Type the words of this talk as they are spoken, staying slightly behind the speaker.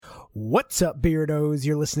What's up, Beardos?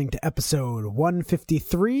 You're listening to episode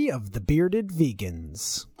 153 of The Bearded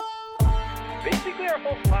Vegans. Basically, our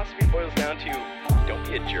whole philosophy boils down to don't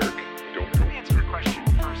be a jerk. Let me answer your question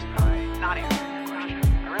first. Not answering your question.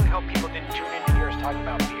 I really hope people didn't tune in to hear us talking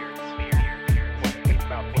about beards. Beards.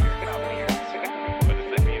 About beards. What does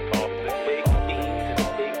that mean, Paul? The big beans and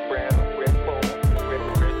the big brown red bowl. Red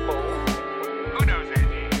bowl. Who knows,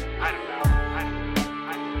 Andy? I don't know.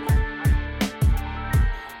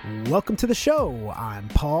 Welcome to the show. I'm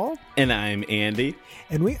Paul. And I'm Andy.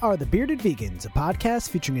 And we are The Bearded Vegans, a podcast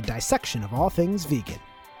featuring a dissection of all things vegan.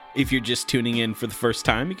 If you're just tuning in for the first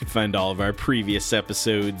time, you can find all of our previous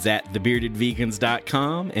episodes at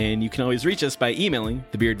thebeardedvegans.com, and you can always reach us by emailing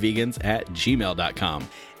thebeardedvegans@gmail.com.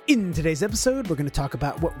 In today's episode, we're going to talk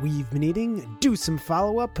about what we've been eating, do some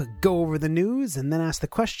follow-up, go over the news, and then ask the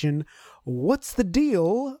question, what's the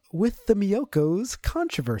deal with the Miyoko's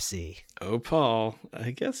controversy? Oh, Paul,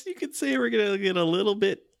 I guess you could say we're going to get a little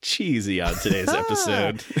bit cheesy on today's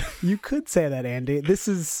episode. You could say that, Andy.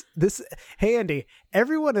 Hey, Andy,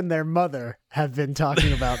 everyone and their mother have been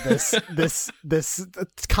talking about this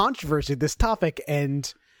controversy, this topic,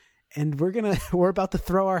 and we're about to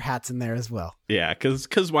throw our hats in there as well. Yeah,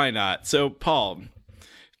 because why not? So, Paul,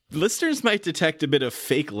 listeners might detect a bit of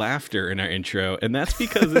fake laughter in our intro, and that's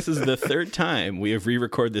because this is the third time we have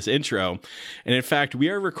re-recorded this intro. And in fact, we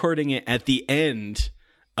are recording it at the end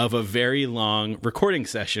of a very long recording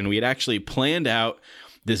session. We had actually planned out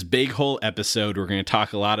this big whole episode. We're going to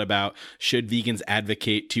talk a lot about should vegans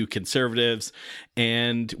advocate to conservatives,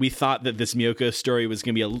 and we thought that this Miyoko story was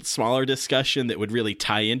going to be a smaller discussion that would really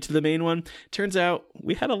tie into the main one. Turns out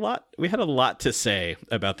we had a lot to say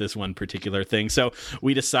about this one particular thing. So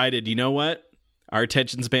we decided, you know what? Our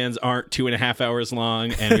attention spans aren't 2.5 hours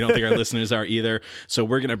long, and we don't think our listeners are either. So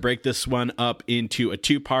we're going to break this one up into a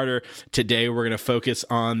two-parter. Today, we're going to focus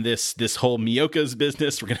on this whole Miyoko's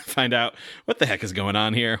business. We're going to find out what the heck is going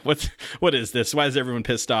on here. What is this? Why is everyone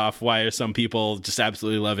pissed off? Why are some people just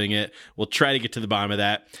absolutely loving it? We'll try to get to the bottom of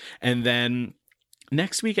that. And then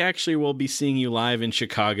next week, actually, we'll be seeing you live in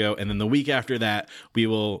Chicago, and then the week after that, we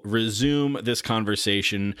will resume this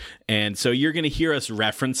conversation. And so you're going to hear us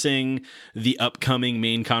referencing the upcoming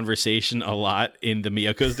main conversation a lot in the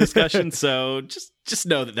Miyoko's discussion. So just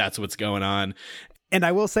know that that's what's going on. And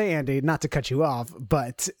I will say, Andy, not to cut you off,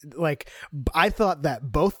 but I thought that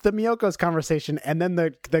both the Miyoko's conversation and then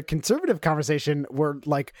the conservative conversation were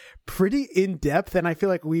pretty in depth, and I feel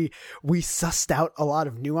like we sussed out a lot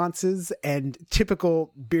of nuances, and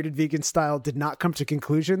typical Bearded Vegan style did not come to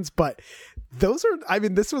conclusions. But this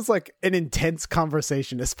was an intense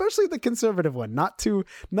conversation, especially the conservative one. Not to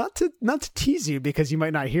tease you because you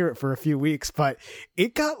might not hear it for a few weeks, but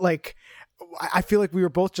it got I feel like we were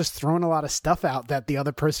both just throwing a lot of stuff out that the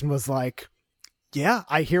other person was like, yeah,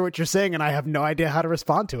 I hear what you're saying, and I have no idea how to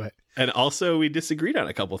respond to it. And also we disagreed on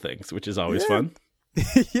a couple things, which is always fun.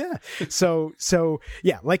 Yeah. So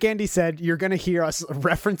yeah, like Andy said, you're going to hear us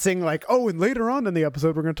referencing and later on in the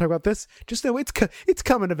episode, we're going to talk about this. Just know it's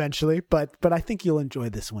coming eventually, but I think you'll enjoy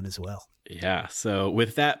this one as well. Yeah. So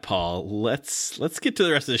with that, Paul, let's get to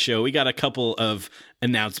the rest of the show. We got a couple of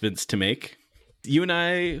announcements to make. You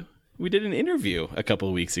and we did an interview a couple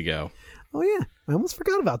of weeks ago. Oh, yeah. I almost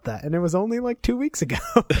forgot about that. And it was only 2 weeks ago.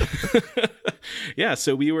 Yeah.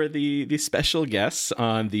 So we were the special guests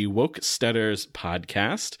on the Woke Stutters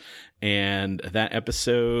podcast. And that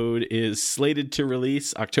episode is slated to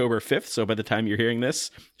release October 5th. So by the time you're hearing this,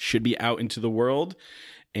 should be out into the world.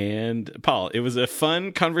 And Paul, it was a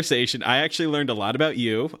fun conversation. I actually learned a lot about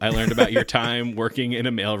you. I learned about your time working in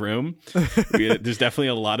a mailroom. There's definitely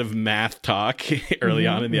a lot of math talk early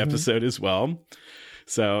on in the episode as well.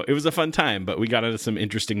 So it was a fun time, but we got into some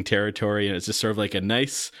interesting territory, and it's just sort of like a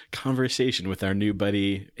nice conversation with our new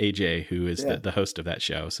buddy, AJ, who is the host of that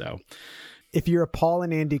show. So if you're a Paul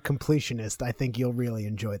and Andy completionist, I think you'll really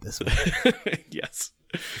enjoy this one. Yes.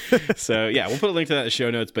 So yeah, we'll put a link to that in the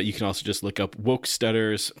show notes, but you can also just look up Woke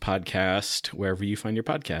Stutters podcast wherever you find your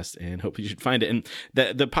podcast, and hopefully you should find it. And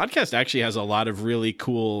the podcast actually has a lot of really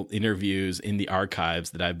cool interviews in the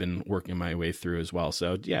archives that I've been working my way through as well.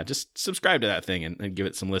 So yeah, just subscribe to that thing and give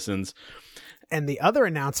it some listens. And the other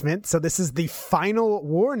announcement, so this is the final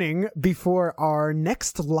warning before our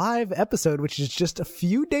next live episode, which is just a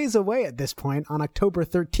few days away at this point, on October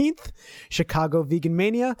 13th, Chicago Vegan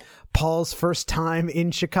Mania, Paul's first time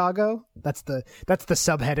in Chicago. That's the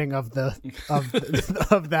subheading of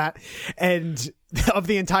that and of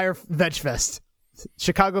the entire Veg Fest.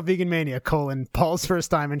 Chicago Vegan Mania, Paul's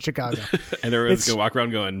first time in Chicago. And everyone's going to walk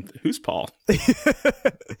around going, who's Paul?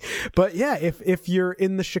 But yeah, if you're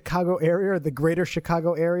in the Chicago area or the greater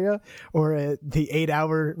Chicago area or the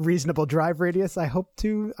 8-hour reasonable drive radius, I hope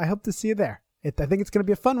to see you there. I think it's going to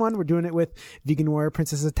be a fun one. We're doing it with Vegan Warrior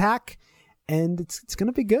Princess Attack, and it's going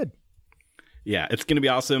to be good. Yeah, it's going to be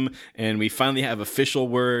awesome. And we finally have official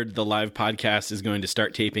word. The live podcast is going to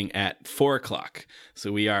start taping at 4:00.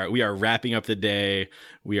 So we are wrapping up the day.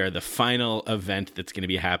 We are the final event that's going to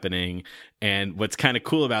be happening. And what's kind of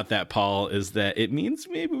cool about that, Paul, is that it means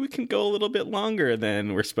maybe we can go a little bit longer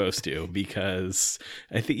than we're supposed to, because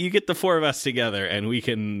I think you get the four of us together and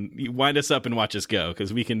you wind us up and watch us go,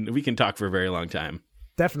 because we can talk for a very long time.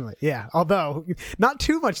 Definitely, yeah. Although, not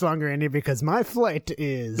too much longer, Andy, because my flight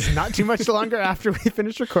is not too much longer after we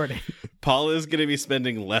finish recording. Paul is going to be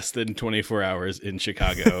spending less than 24 hours in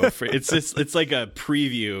Chicago. It's like a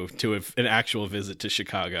preview to an actual visit to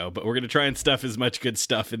Chicago, but we're going to try and stuff as much good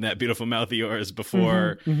stuff in that beautiful mouth of yours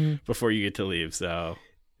before you get to leave. So,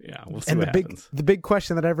 yeah, we'll see what happens. The big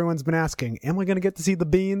question that everyone's been asking, am I going to get to see the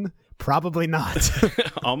bean? Probably not.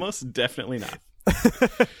 Almost definitely not.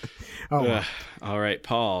 Oh, all right,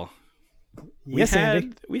 Paul. Yes,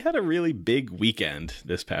 Andy. We had a really big weekend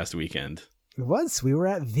this past weekend. It was. We were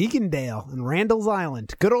at Vegandale in Randall's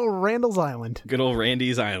Island. Good old Randall's Island. Good old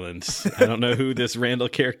Randy's Island. I don't know who this Randall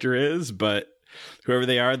character is, but whoever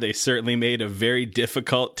they are, they certainly made a very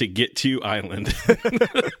difficult to get to island.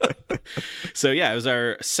 So yeah, it was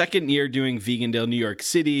our second year doing Vegandale, New York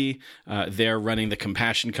City. They're running the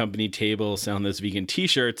Compassion Company table, selling those vegan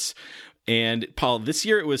t-shirts. And Paul, this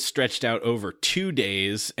year it was stretched out over 2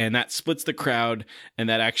 days, and that splits the crowd. And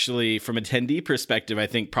that actually, from attendee perspective, I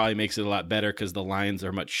think probably makes it a lot better because the lines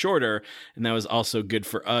are much shorter. And that was also good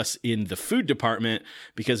for us in the food department,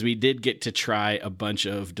 because we did get to try a bunch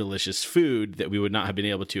of delicious food that we would not have been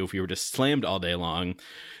able to if we were just slammed all day long.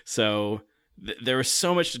 So there was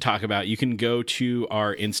so much to talk about. You can go to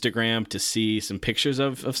our Instagram to see some pictures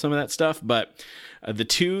of some of that stuff. But the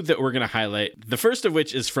two that we're going to highlight, the first of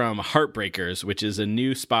which is from Heartbreakers, which is a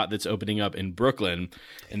new spot that's opening up in Brooklyn.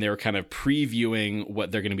 And they were kind of previewing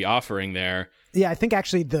what they're going to be offering there. Yeah, I think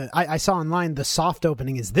actually I saw online the soft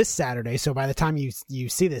opening is this Saturday. So by the time you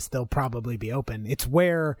see this, they'll probably be open. It's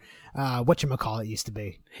where whatchamacallit used to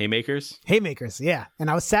be. Haymakers, yeah.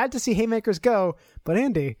 And I was sad to see Haymakers go. But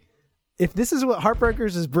Andy, if this is what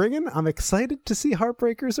Heartbreakers is bringing, I'm excited to see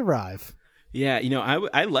Heartbreakers arrive. Yeah,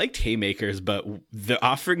 I liked Haymakers, but the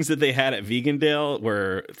offerings that they had at Vegandale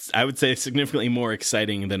were, I would say, significantly more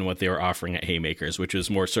exciting than what they were offering at Haymakers, which was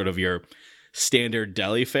more sort of your standard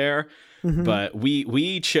deli fare. Mm-hmm. But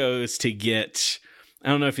we chose to get, I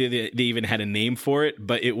don't know if they even had a name for it,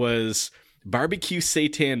 but it was barbecue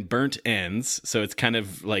seitan burnt ends. So it's kind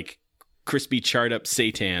of like crispy charred up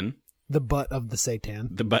seitan. The butt of the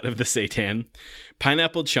seitan.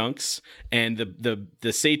 Pineapple chunks, and the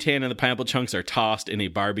seitan and the pineapple chunks are tossed in a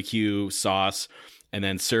barbecue sauce and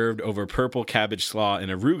then served over purple cabbage slaw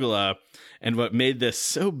and arugula. And what made this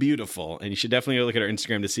so beautiful, and you should definitely go look at our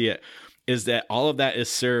Instagram to see it, is that all of that is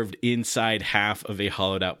served inside half of a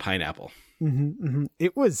hollowed out pineapple. Mm-hmm, mm-hmm.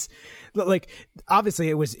 It was like, obviously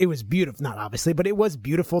it was beautiful, not obviously, but it was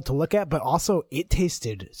beautiful to look at, but also it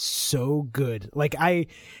tasted so good. Like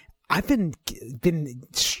I've been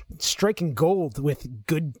striking gold with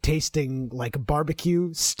good tasting like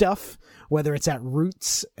barbecue stuff, whether it's at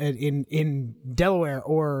Roots in Delaware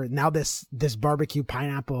or now this barbecue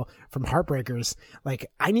pineapple from Heartbreakers. Like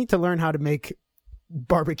I need to learn how to make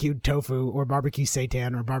barbecue tofu or barbecue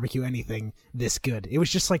seitan or barbecue anything this good. It was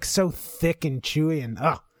just like so thick and chewy, and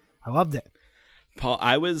I loved it. Paul,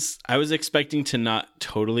 I was expecting to not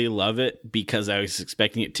totally love it because I was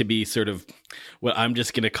expecting it to be sort of what I'm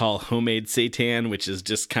just going to call homemade seitan, which is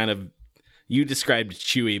just kind of, you described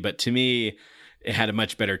chewy, but to me, it had a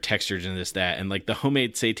much better texture than that. And like the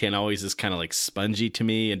homemade seitan always is kind of like spongy to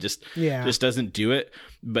me and just doesn't do it.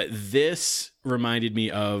 But this reminded me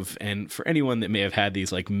of, and for anyone that may have had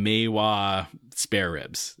these like Meiwa spare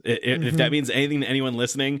ribs, if that means anything to anyone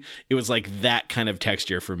listening, it was like that kind of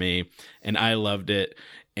texture for me. And I loved it.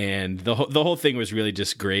 And the whole thing was really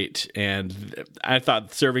just great. And I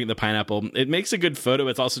thought serving the pineapple, it makes a good photo.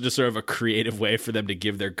 It's also just sort of a creative way for them to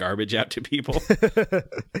give their garbage out to people.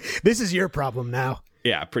 This is your problem now.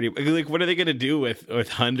 Yeah, pretty. Like, what are they going to do with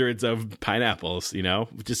hundreds of pineapples?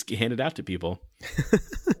 Just hand it out to people.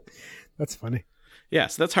 That's funny. Yeah,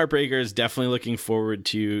 so that's Heartbreakers. Definitely looking forward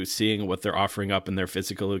to seeing what they're offering up in their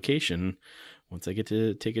physical location once I get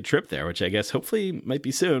to take a trip there, which I guess hopefully might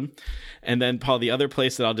be soon. And then, Paul, the other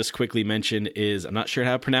place that I'll just quickly mention is, I'm not sure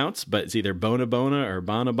how to pronounce, but it's either Bona Bona or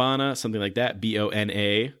Bana Bana, something like that.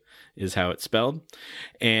 Bona is how it's spelled.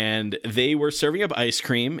 And they were serving up ice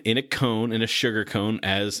cream in a cone, in a sugar cone,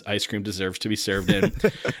 as ice cream deserves to be served in.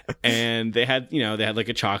 And they had, they had like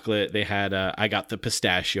a chocolate. They had, I got the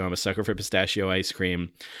pistachio. I'm a sucker for pistachio ice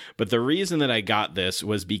cream. But the reason that I got this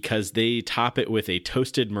was because they top it with a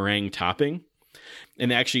toasted meringue topping. And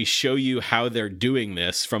they actually show you how they're doing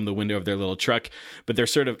this from the window of their little truck. But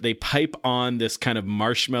they pipe on this kind of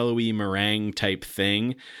marshmallowy meringue type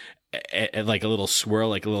thing, like a little swirl,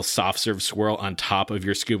 like a little soft serve swirl on top of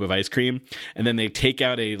your scoop of ice cream. And then they take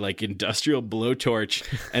out a like industrial blowtorch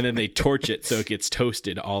and then they torch it so it gets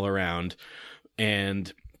toasted all around.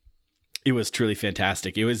 And it was truly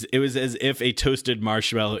fantastic. It was as if a toasted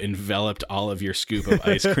marshmallow enveloped all of your scoop of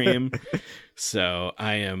ice cream. So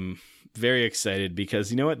I am very excited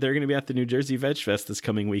because you know what? They're going to be at the New Jersey Veg Fest this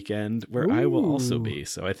coming weekend where I will also be.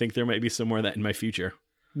 So I think there might be some more of that in my future.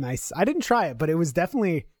 Nice. I didn't try it, but it was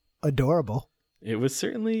definitely adorable. It was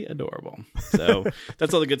certainly adorable. So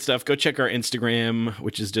that's all the good stuff. Go check our Instagram,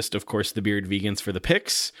 which is just, of course, the Beard Vegans for the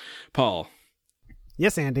pics. Paul.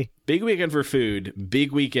 Yes, Andy. Big weekend for food.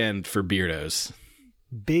 Big weekend for beardos.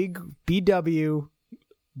 Big BWB.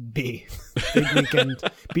 Big weekend.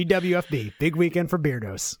 BWFB. Big weekend for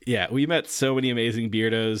beardos. Yeah, we met so many amazing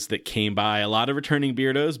beardos that came by. A lot of returning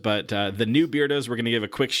beardos, but the new beardos, we're going to give a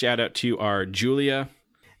quick shout out to our Julia,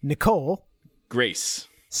 Nicole, Grace,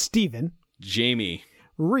 Stephen, Jamie,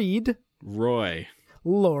 Reed, Roy,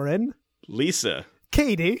 Lauren, Lisa,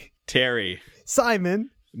 Katie, Terry, Simon,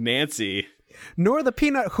 Nancy, Nora the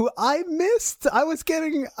Peanut, who I missed. I was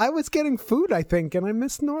getting food, I think, and I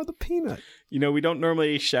missed Nora the Peanut. We don't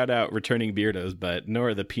normally shout out returning beardos, but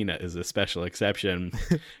Nora the Peanut is a special exception.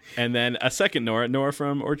 And then a second Nora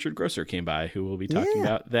from Orchard Grocer came by, who will be talking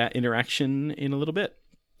about that interaction in a little bit.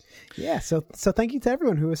 Yeah, so thank you to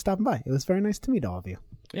everyone who was stopping by. It was very nice to meet all of you.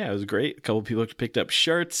 Yeah, it was great. A couple of people picked up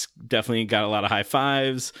shirts. Definitely got a lot of high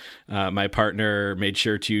fives. My partner made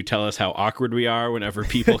sure to tell us how awkward we are whenever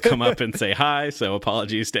people come up and say hi. So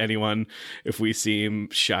apologies to anyone if we seem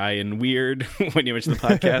shy and weird when you mention the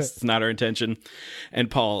podcast. It's not our intention. And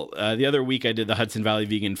Paul, the other week I did the Hudson Valley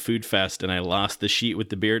Vegan Food Fest and I lost the sheet with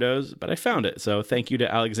the beardos, but I found it. So thank you to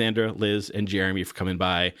Alexandra, Liz, and Jeremy for coming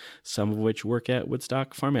by, some of which work at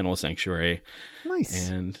Woodstock Farm Animal Sanctuary. Nice.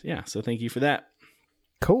 And yeah, so thank you for that.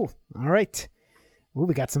 Cool. All right. Ooh,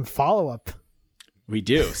 we got some follow-up. We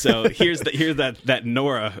do. So here's that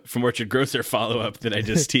Nora from Orchard Grocer follow-up that I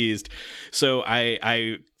just teased. So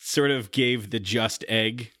I sort of gave the Just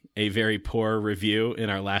Egg a very poor review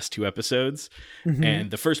in our last two episodes. Mm-hmm.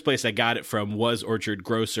 And the first place I got it from was Orchard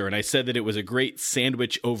Grocer. And I said that it was a great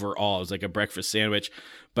sandwich overall. It was like a breakfast sandwich.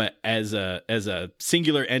 But as a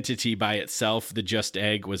singular entity by itself, the Just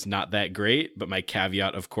Egg was not that great. But my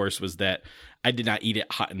caveat, of course, was that I did not eat it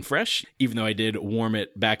hot and fresh, even though I did warm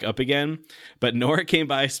it back up again. But Nora came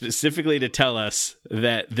by specifically to tell us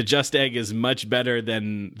that the Just Egg is much better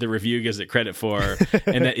than the review gives it credit for,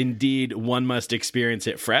 and that indeed one must experience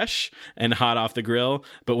it fresh and hot off the grill.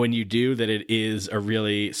 But when you do, that it is a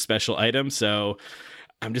really special item. So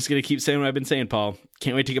I'm just going to keep saying what I've been saying, Paul.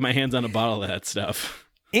 Can't wait to get my hands on a bottle of that stuff.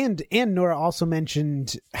 And Nora also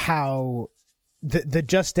mentioned how the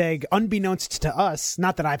Just Egg, unbeknownst to us,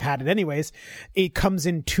 not that I've had it anyways, it comes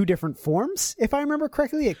in two different forms, if I remember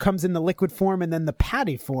correctly. It comes in the liquid form and then the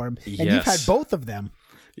patty form. And you've had both of them.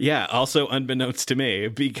 Yeah, also unbeknownst to me,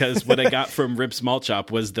 because what I got from Rip's Malt Shop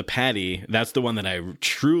was the patty. That's the one that I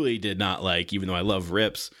truly did not like, even though I love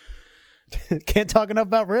Rip's. Can't talk enough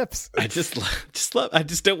about Rips. I just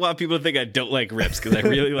don't want people to think I don't like Rips, because I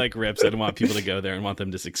really like Rips. I don't want people to go there and want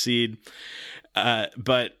them to succeed.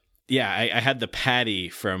 But yeah, I had the patty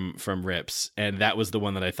from Rips, and that was the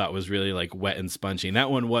one that I thought was really like wet and spongy. And that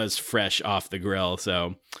one was fresh off the grill.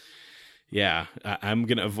 So yeah, I'm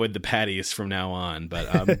going to avoid the patties from now on, but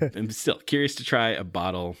I'm still curious to try a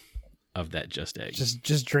bottle of that Just Egg.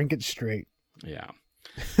 Just drink it straight. Yeah.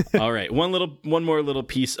 All right. One more little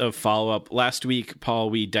piece of follow-up. Last week, Paul,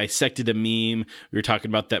 we dissected a meme. We were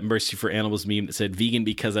talking about that Mercy for Animals meme that said vegan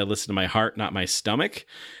because I listen to my heart, not my stomach.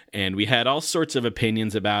 And we had all sorts of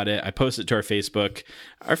opinions about it. I posted it to our Facebook.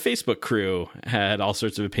 Our Facebook crew had all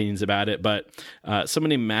sorts of opinions about it, but someone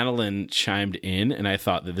named Madeline chimed in, and I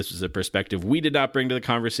thought that this was a perspective we did not bring to the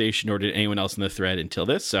conversation, nor did anyone else in the thread until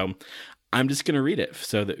this. So I'm just going to read it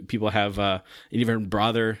so that people have an even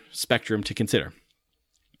broader spectrum to consider.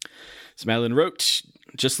 So Madeline wrote,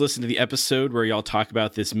 Just listened to the episode where y'all talk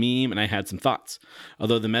about this meme, and I had some thoughts.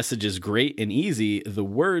 Although the message is great and easy, the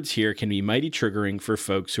words here can be mighty triggering for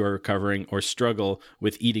folks who are recovering or struggle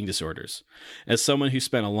with eating disorders. As someone who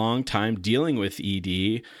spent a long time dealing with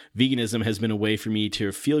ED, veganism has been a way for me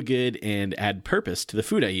to feel good and add purpose to the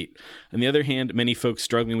food I eat. On the other hand, many folks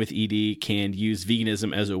struggling with ED can use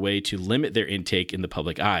veganism as a way to limit their intake in the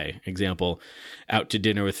public eye. Example, out to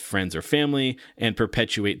dinner with friends or family, and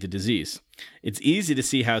perpetuate the disease. It's easy to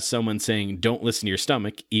see how someone saying don't listen to your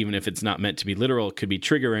stomach, even if it's not meant to be literal, could be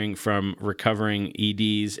triggering from recovering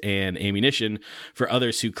EDs and ammunition for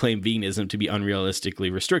others who claim veganism to be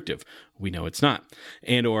unrealistically restrictive. We know it's not.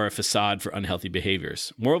 And or a facade for unhealthy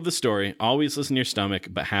behaviors. Moral of the story, always listen to your stomach,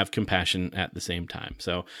 but have compassion at the same time.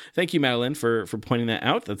 So thank you, Madeline, for pointing that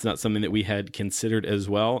out. That's not something that we had considered as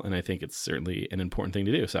well, and I think it's certainly an important thing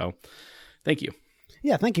to do. So thank you.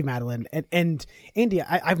 Yeah, thank you, Madeline. And Andy,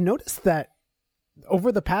 I've noticed that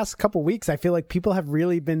over the past couple weeks, I feel like people have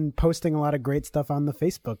really been posting a lot of great stuff on the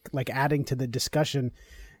Facebook, like adding to the discussion.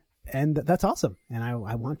 And that's awesome. And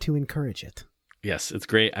I want to encourage it. Yes, it's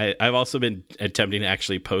great. I've also been attempting to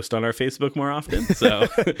actually post on our Facebook more often. So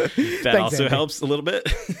that Thanks, also Andy. helps a little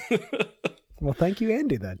bit. Well, thank you,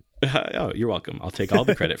 Andy, then. Oh, you're welcome. I'll take all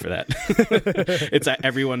the credit for that. It's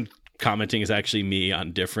everyone commenting is actually me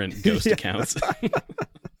on different ghost accounts.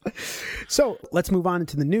 So let's move on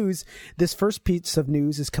into the news. This first piece of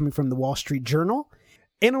news is coming from the Wall Street Journal.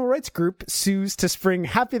 Animal rights group sues to spring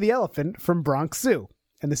Happy the elephant from Bronx Zoo.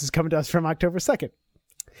 And this is coming to us from October 2nd.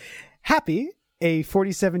 Happy, a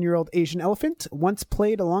 47-year-old Asian elephant, once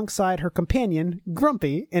played alongside her companion,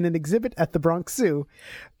 Grumpy, in an exhibit at the Bronx Zoo.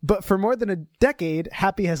 But for more than a decade,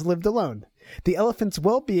 Happy has lived alone. The elephant's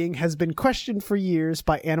well-being has been questioned for years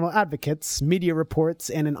by animal advocates, media reports,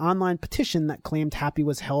 and an online petition that claimed Happy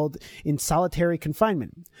was held in solitary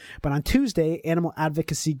confinement. But on Tuesday, animal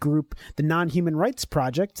advocacy group the Non-Human Rights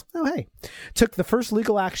Project, took the first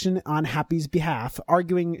legal action on Happy's behalf,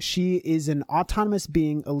 arguing she is an autonomous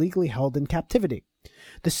being illegally held in captivity.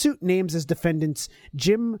 The suit names as defendants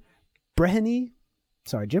Jim Breheny,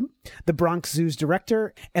 the Bronx Zoo's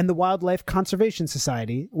director, and the Wildlife Conservation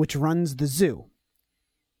Society, which runs the zoo.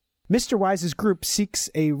 Mr. Wise's group seeks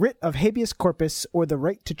a writ of habeas corpus, or the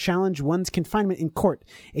right to challenge one's confinement in court,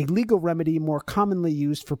 a legal remedy more commonly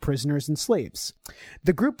used for prisoners and slaves.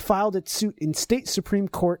 The group filed its suit in state Supreme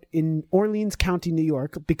Court in Orleans County, New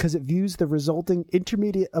York, because it views the resulting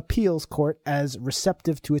intermediate appeals court as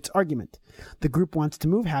receptive to its argument. The group wants to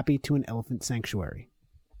move Happy to an elephant sanctuary.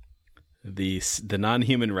 The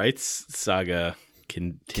non-human rights saga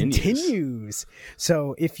continues.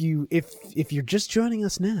 So if you're just joining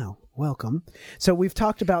us now, welcome. So we've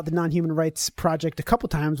talked about the Non-Human Rights Project a couple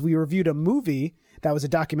times. We reviewed a movie that was a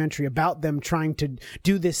documentary about them trying to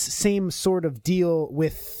do this same sort of deal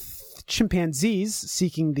with chimpanzees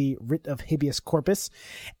seeking the writ of habeas corpus,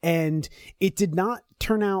 and it did not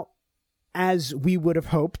turn out as we would have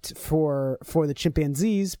hoped for the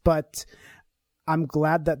chimpanzees, but I'm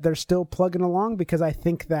glad that they're still plugging along, because I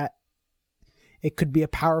think that it could be a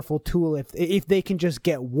powerful tool if they can just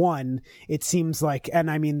get one. It seems like, and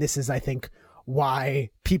I mean, this is, I think, why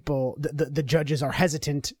the judges are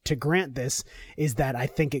hesitant to grant this, is that I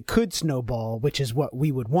think it could snowball, which is what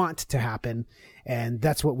we would want to happen. And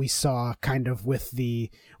that's what we saw kind of with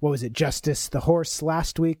Justice the Horse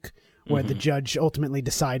last week, where the judge ultimately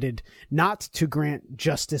decided not to grant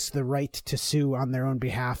Justice the right to sue on their own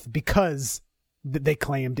behalf, because they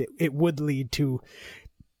claimed it would lead to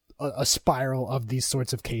a spiral of these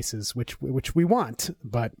sorts of cases, which we want.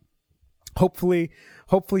 But hopefully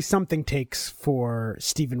something takes for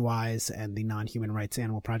Stephen Wise and the Non-Human Rights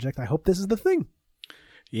Animal Project. I hope this is the thing.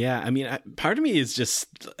 Yeah, I mean, part of me is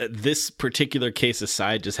just, this particular case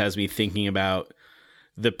aside, just has me thinking about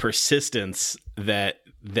the persistence that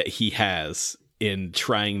he has in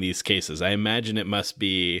trying these cases. I imagine it must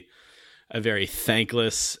be a very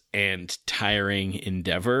thankless and tiring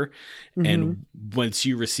endeavor. Mm-hmm. And once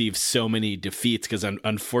you receive so many defeats, because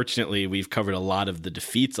unfortunately we've covered a lot of the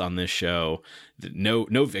defeats on this show, no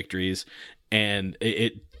victories, and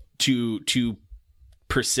to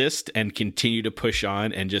persist and continue to push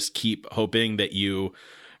on and just keep hoping that you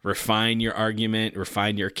refine your argument,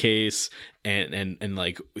 refine your case, and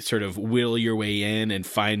like sort of will your way in and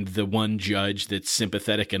find the one judge that's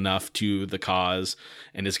sympathetic enough to the cause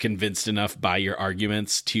and is convinced enough by your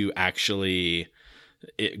arguments to actually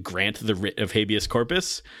grant the writ of habeas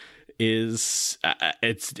corpus is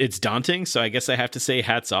it's daunting. So I guess I have to say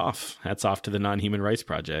hats off to the Non-Human Rights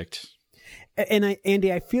Project. And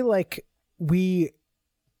Andy, I feel like we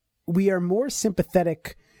are more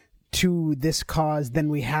sympathetic to this cause than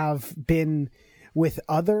we have been with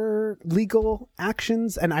other legal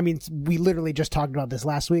actions. And I mean, we literally just talked about this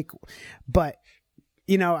last week, but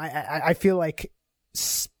you know, I feel like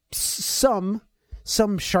some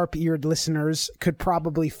sharp-eared listeners could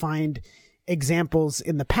probably find examples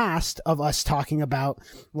in the past of us talking about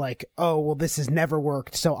like, oh, well, this has never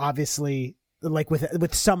worked. So obviously, like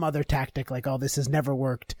with some other tactic, like, oh, this has never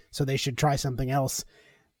worked, so they should try something else.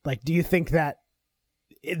 Like, do you think that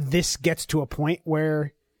this gets to a point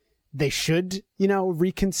where they should, you know,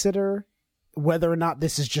 reconsider whether or not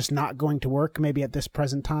this is just not going to work maybe at this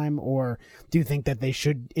present time? Or do you think that they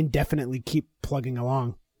should indefinitely keep plugging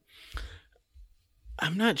along?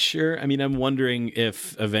 I'm not sure. I mean, I'm wondering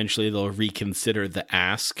if eventually they'll reconsider the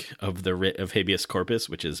ask of the writ of habeas corpus,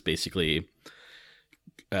 which is basically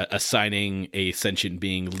assigning a sentient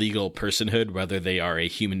being legal personhood, whether they are a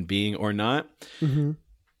human being or not. Mm-hmm.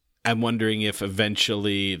 I'm wondering if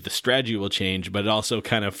eventually the strategy will change, but it also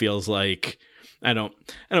kind of feels like I don't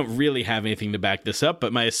really have anything to back this up,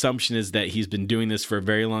 but my assumption is that he's been doing this for a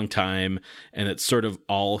very long time and it's sort of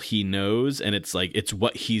all he knows, and it's like it's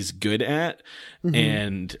what he's good at. Mm-hmm.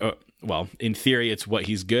 And well, in theory it's what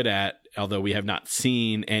he's good at, although we have not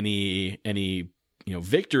seen any you know,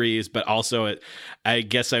 victories, but also I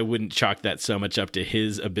guess I wouldn't chalk that so much up to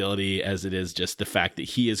his ability as it is just the fact that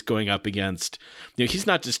he is going up against, you know, he's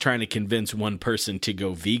not just trying to convince one person to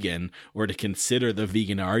go vegan or to consider the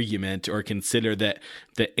vegan argument or consider that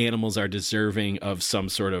animals are deserving of some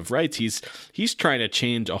sort of rights. He's trying to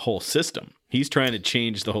change a whole system. He's trying to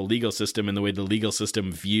change the whole legal system and the way the legal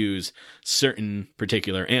system views certain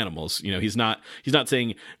particular animals. You know, he's not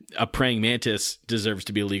saying a praying mantis deserves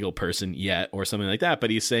to be a legal person yet or something like that, but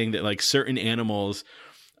he's saying that like certain animals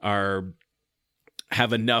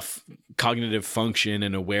have enough cognitive function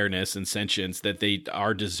and awareness and sentience that they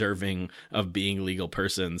are deserving of being legal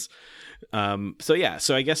persons. So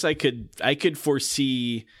I guess I could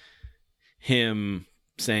foresee him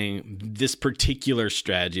saying this particular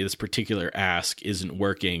strategy, this particular ask isn't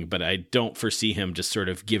working, but I don't foresee him just sort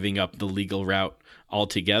of giving up the legal route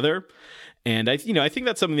altogether. And I think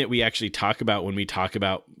that's something that we actually talk about when we talk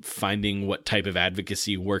about finding what type of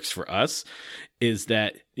advocacy works for us, is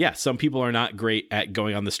that, yeah, some people are not great at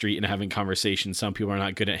going on the street and having conversations. Some people are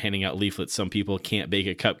not good at handing out leaflets. Some people can't bake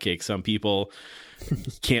a cupcake. Some people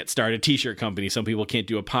can't start a t-shirt company. Some people can't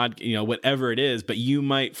do a pod, you know, whatever it is, but you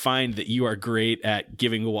might find that you are great at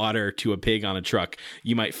giving water to a pig on a truck.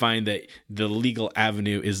 You might find that the legal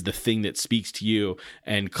avenue is the thing that speaks to you.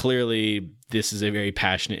 And clearly this is a very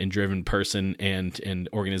passionate and driven person and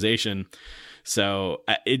organization. So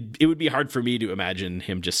it would be hard for me to imagine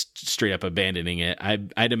him just straight up abandoning it.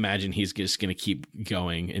 I'd imagine he's just going to keep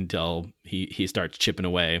going until he starts chipping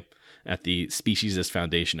away at the speciesist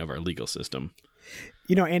foundation of our legal system.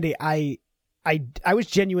 You know, Andy, I was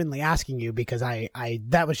genuinely asking you because I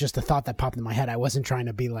that was just a thought that popped in my head. I wasn't trying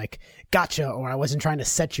to be like, gotcha, or I wasn't trying to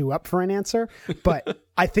set you up for an answer. But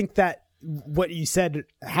I think that what you said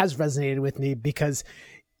has resonated with me because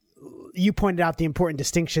you pointed out the important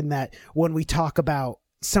distinction that when we talk about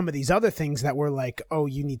some of these other things that were like, oh,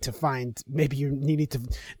 you need to find, maybe you need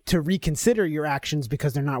to reconsider your actions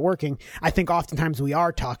because they're not working. I think oftentimes we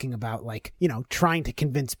are talking about like, you know, trying to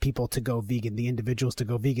convince people to go vegan, the individuals to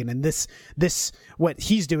go vegan. And this, what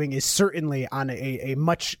he's doing is certainly on a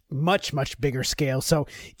much, much, much bigger scale. So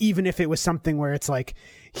even if it was something where it's like,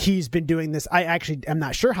 he's been doing this, I actually am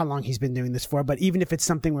not sure how long he's been doing this for, but even if it's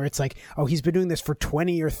something where it's like, oh, he's been doing this for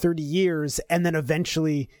 20 or 30 years, and then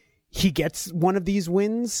eventually he gets one of these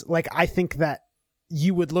wins, like I think that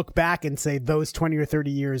you would look back and say those 20 or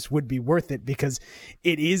 30 years would be worth it because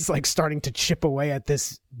it is like starting to chip away at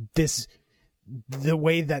this the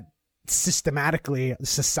way that systematically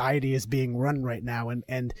society is being run right now.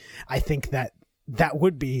 And I think that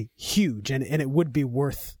would be huge and it would be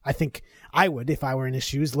worth, I think I would, if I were in his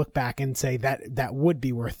shoes, look back and say that would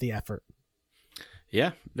be worth the effort.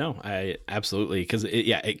 Yeah, no, I absolutely. Because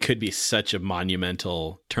it could be such a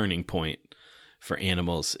monumental turning point for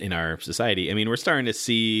animals in our society. I mean, we're starting to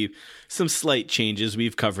see some slight changes.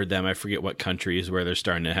 We've covered them. I forget what countries where they're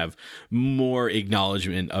starting to have more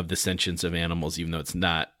acknowledgement of the sentience of animals, even though it's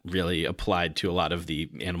not really applied to a lot of the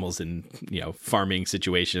animals in, you know, farming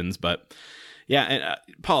situations. But yeah, and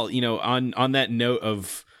Paul, you know, on that note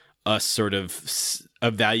of us sort of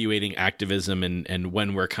evaluating activism and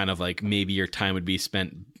when we're kind of like maybe your time would be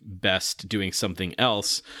spent best doing something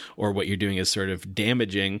else or what you're doing is sort of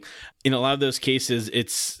damaging. In a lot of those cases,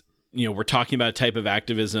 it's, you know, we're talking about a type of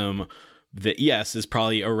activism that, yes, is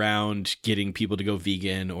probably around getting people to go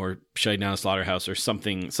vegan or shutting down a slaughterhouse or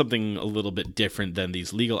something a little bit different than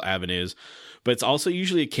these legal avenues. but it's also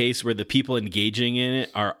usually a case where the people engaging in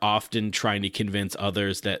it are often trying to convince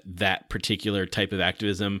others that that particular type of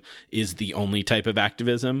activism is the only type of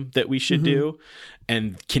activism that we should do,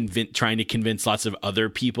 and trying to convince lots of other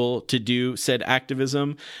people to do said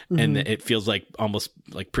activism. And it feels like almost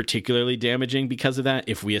like particularly damaging because of that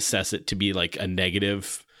if we assess it to be like a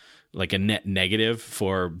negative, like a net negative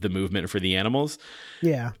for the movement, for the animals.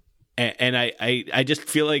 Yeah. And I just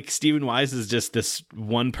feel like Stephen Wise is just this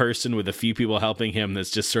one person with a few people helping him that's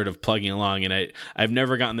just sort of plugging along. And I've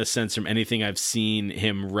never gotten the sense from anything I've seen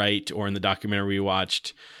him write or in the documentary we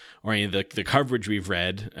watched or any of the coverage we've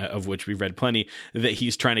read, of which we've read plenty, that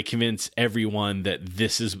he's trying to convince everyone that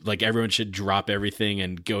this is like everyone should drop everything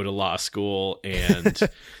and go to law school and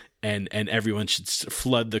and everyone should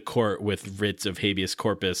flood the court with writs of habeas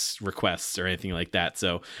corpus requests or anything like that.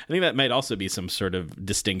 So I think that might also be some sort of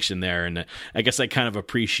distinction there. And I guess I kind of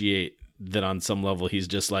appreciate that on some level he's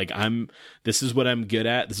just like, this is what I'm good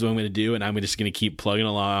at, this is what I'm going to do, and I'm just going to keep plugging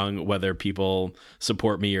along whether people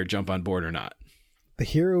support me or jump on board or not. The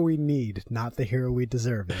hero we need, not the hero we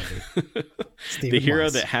deserve, Andy. The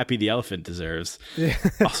hero that Happy the Elephant deserves.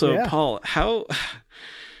 Also, Yeah. Paul,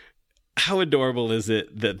 how adorable is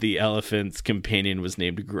it that the elephant's companion was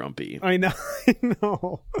named Grumpy? I know. I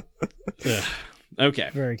know. Ugh. Okay.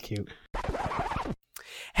 Very cute.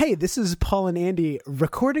 Hey, this is Paul and Andy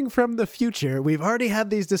recording from the future. We've already had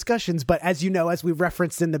these discussions, but as you know, as we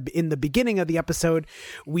referenced in the beginning of the episode,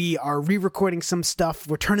 we are re-recording some stuff.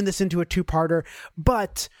 We're turning this into a two-parter,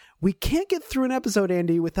 but we can't get through an episode,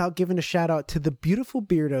 Andy, without giving a shout out to the beautiful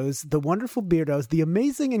beardos, the wonderful beardos, the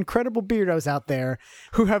amazing, incredible beardos out there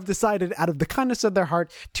who have decided out of the kindness of their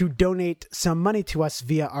heart to donate some money to us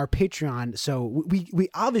via our Patreon. So we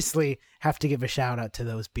obviously have to give a shout out to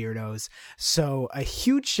those beardos. So a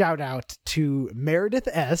huge shout out to Meredith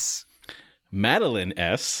S., Madeline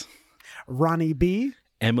S., Ronnie B.,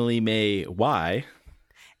 Emily May Y.,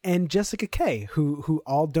 and Jessica K, who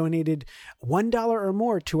all donated $1 or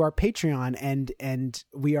more to our Patreon, and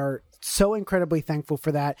we are so incredibly thankful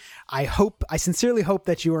for that. I sincerely hope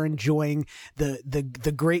that you are enjoying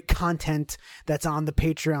the great content that's on the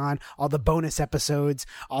Patreon, all the bonus episodes,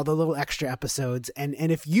 all the little extra episodes, and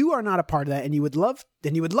if you are not a part of that and you would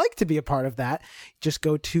like to be a part of that, just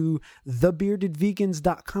go to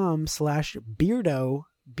thebeardedvegans.com/beardo.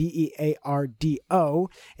 BEARDO,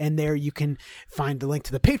 and there you can find the link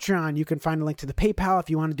to the Patreon. You can find the link to the PayPal if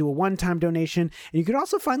you want to do a one-time donation, and you can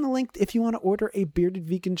also find the link if you want to order a Bearded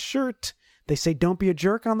Vegan shirt. They say "Don't be a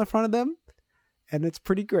jerk" on the front of them, and it's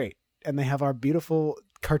pretty great. And they have our beautiful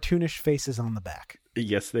cartoonish faces on the back.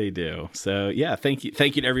 Yes, they do. So yeah, thank you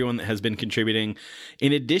to everyone that has been contributing.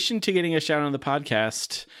 In addition to getting a shout out on the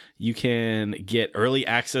podcast, you can get early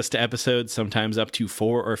access to episodes, sometimes up to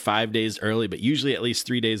 4 or 5 days early, but usually at least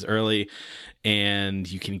 3 days early. And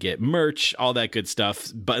you can get merch, all that good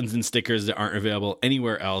stuff, buttons and stickers that aren't available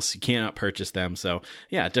anywhere else. You cannot purchase them. So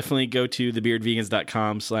yeah, definitely go to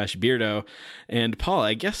thebeardvegans.com/beardo. And Paul,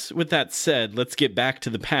 I guess with that said, let's get back to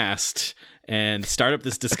the past and start up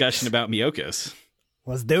this discussion about Miyoko's.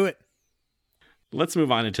 Let's do it. Let's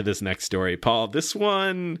move on into this next story. Paul, this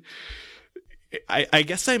one, I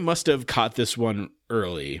guess I must have caught this one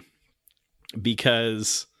early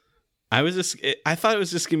because I thought it was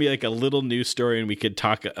just going to be like a little news story and we could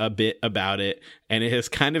talk a bit about it. And it has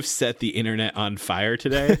kind of set the internet on fire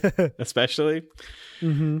today, especially.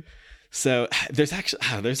 Mm-hmm. So I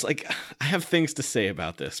have things to say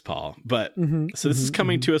about this, Paul. But so this is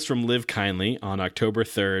coming to us from Live Kindly on October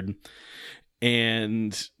 3rd.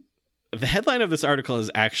 And the headline of this article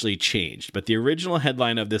has actually changed, but the original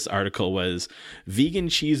headline of this article was "Vegan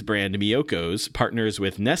cheese brand Miyoko's partners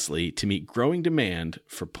with Nestle to meet growing demand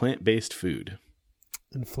for plant-based food."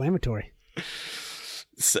 Inflammatory.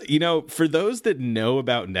 So, for those that know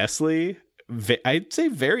about Nestle, I'd say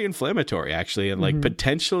very inflammatory, actually, and like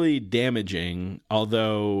potentially damaging,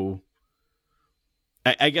 although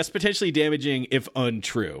I guess potentially damaging if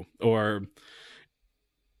untrue, or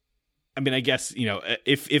I mean, I guess,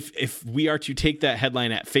 if we are to take that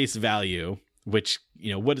headline at face value, which,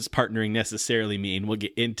 what does partnering necessarily mean? We'll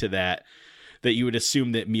get into that you would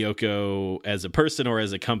assume that Miyoko as a person or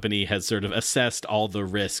as a company has sort of assessed all the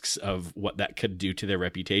risks of what that could do to their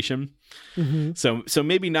reputation. Mm-hmm. So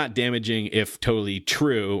maybe not damaging if totally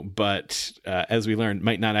true, but as we learned,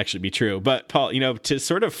 might not actually be true. But Paul, to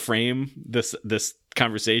sort of frame this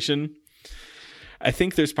conversation, I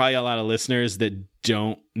think there's probably a lot of listeners that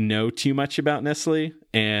don't know too much about Nestle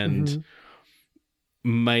and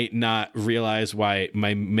might not realize why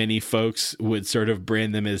many folks would sort of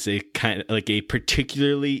brand them as a kind of like a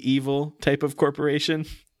particularly evil type of corporation.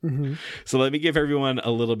 Mm-hmm. So let me give everyone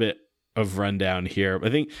a little bit of rundown here. I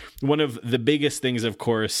think one of the biggest things, of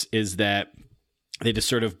course, is that they just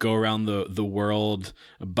sort of go around the world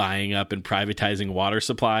buying up and privatizing water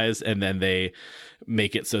supplies, and then they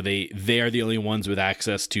make it so they are the only ones with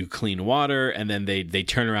access to clean water, and then they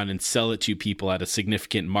turn around and sell it to people at a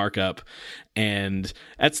significant markup. And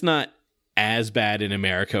that's not as bad in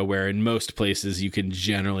America, where in most places you can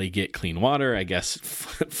generally get clean water. I guess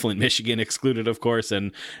Flint, Michigan excluded, of course,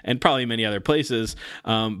 and probably many other places.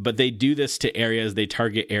 But they do this to areas, they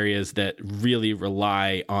target areas that really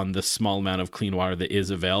rely on the small amount of clean water that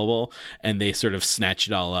is available, and they sort of snatch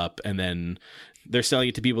it all up, and then they're selling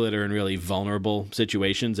it to people that are in really vulnerable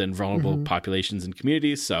situations and vulnerable populations and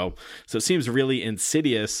communities. So it seems really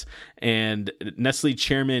insidious. And Nestle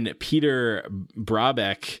chairman Peter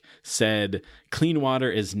Brabeck said, "Clean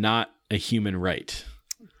water is not a human right."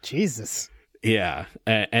 Jesus. Yeah.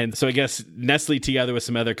 And so I guess Nestle, together with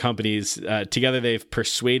some other companies, together they've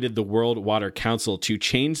persuaded the World Water Council to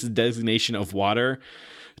change the designation of water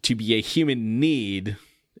to be a human need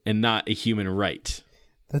and not a human right.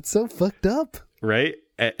 That's so fucked up. Right.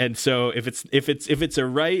 And so if it's a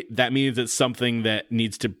right, that means it's something that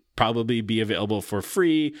needs to probably be available for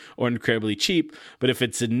free or incredibly cheap. But if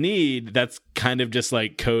it's a need, that's kind of just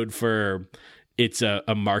like code for it's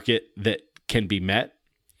a market that can be met.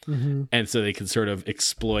 And so they can sort of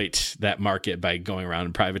exploit that market by going around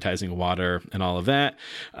and privatizing water and all of that.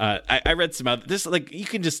 I read some other this, like, you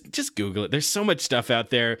can just Google it. There's so much stuff out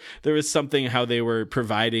there. There was something how they were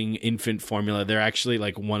providing infant formula. They're actually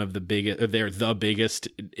like one of the biggest, they're the biggest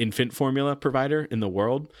infant formula provider in the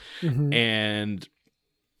world. And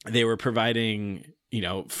they were providing,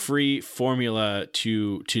 free formula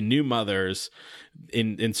to new mothers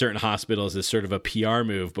in certain hospitals as sort of a PR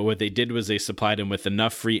move. But what they did was they supplied them with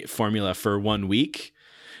enough free formula for 1 week.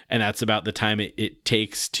 And that's about the time it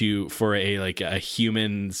takes for a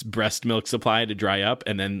human's breast milk supply to dry up.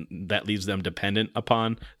 And then that leaves them dependent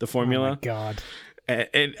upon the formula. Oh my God.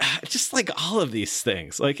 And just like all of these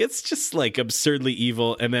things, like, it's just like absurdly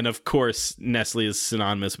evil. And then, of course, Nestle is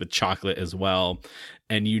synonymous with chocolate as well.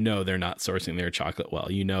 And they're not sourcing their chocolate well.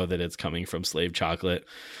 That it's coming from slave chocolate.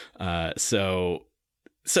 So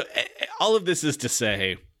all of this is to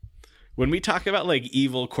say, when we talk about like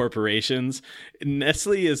evil corporations,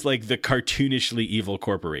 Nestle is like the cartoonishly evil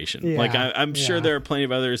corporation. Yeah, like I'm sure there are plenty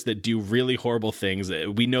of others that do really horrible things.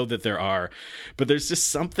 We know that there are, but there's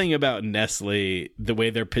just something about Nestle, the way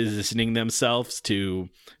they're positioning themselves to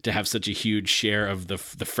have such a huge share of the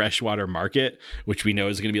freshwater market, which we know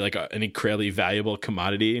is going to be like an incredibly valuable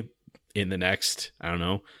commodity in the next,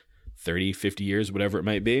 30, 50 years, whatever it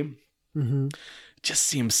might be. Just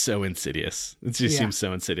seems so insidious. It just seems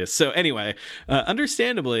so insidious. So anyway,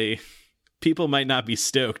 understandably, people might not be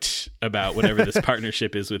stoked about whatever this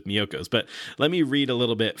partnership is with Miyoko's. But let me read a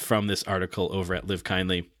little bit from this article over at Live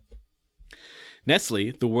Kindly.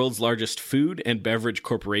 Nestle, the world's largest food and beverage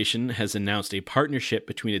corporation, has announced a partnership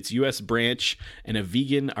between its U.S. branch and a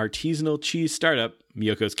vegan artisanal cheese startup,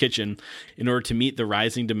 Miyoko's Kitchen, in order to meet the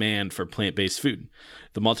rising demand for plant-based food.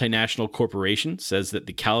 The multinational corporation says that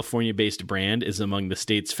the California-based brand is among the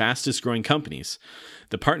state's fastest-growing companies.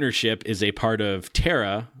 The partnership is a part of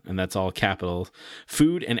Terra, and that's all capital,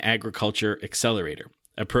 Food and Agriculture Accelerator,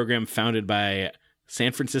 a program founded by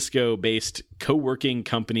San Francisco-based co-working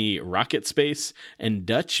company Rocket Space and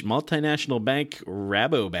Dutch multinational bank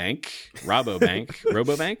Rabobank,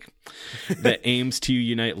 that aims to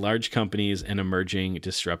unite large companies and emerging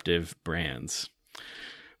disruptive brands.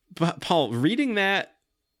 But Paul, reading that,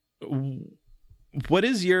 what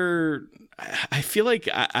is your... I feel like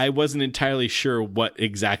I wasn't entirely sure what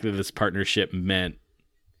exactly this partnership meant.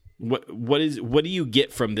 What do you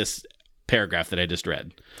get from this paragraph that I just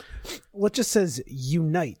read? Well, it just says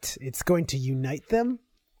unite. It's going to unite them,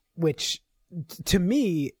 which to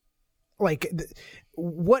me, like,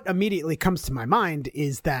 what immediately comes to my mind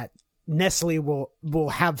is that Nestle will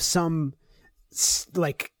have some,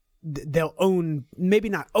 like, they'll own, maybe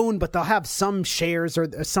not own, but they'll have some shares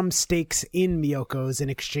or some stakes in Miyoko's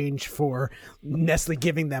in exchange for Nestle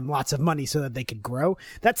giving them lots of money so that they could grow.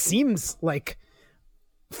 That seems like,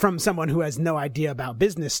 from someone who has no idea about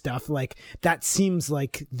business stuff, like, that seems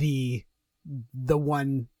like the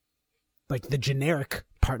one, like, the generic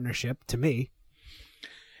partnership to me.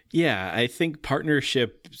 Yeah, I think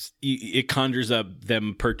partnerships, it conjures up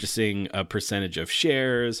them purchasing a percentage of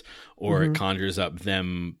shares, or it conjures up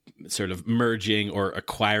them sort of merging or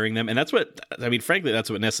acquiring them. And that's frankly, that's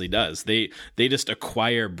what Nestle does. They just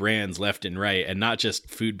acquire brands left and right, and not just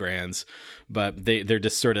food brands, but they're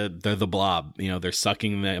just sort of, they're the blob, they're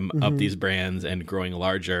sucking them up, these brands, and growing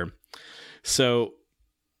larger. So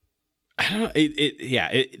I don't know.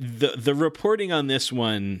 The reporting on this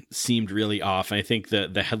one seemed really off. I think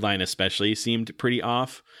the headline especially seemed pretty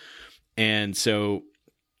off. And so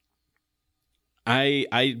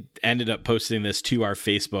I ended up posting this to our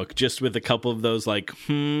Facebook just with a couple of those like,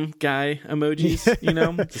 guy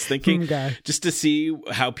emojis, just thinking, just to see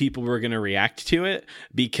how people were going to react to it,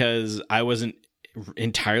 because I wasn't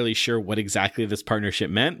entirely sure what exactly this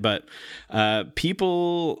partnership meant, but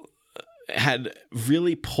people had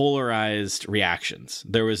really polarized reactions.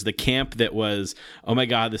 There was the camp that was, oh my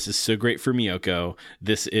God, this is so great for Miyoko.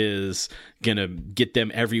 This is going to get them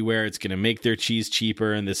everywhere. It's going to make their cheese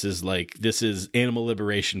cheaper. And this is animal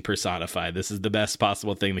liberation personified. This is the best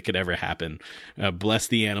possible thing that could ever happen. Bless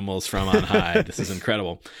the animals from on high. This is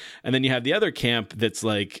incredible. And then you have the other camp that's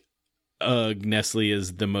like, Nestle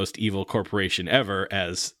is the most evil corporation ever,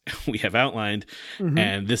 as we have outlined,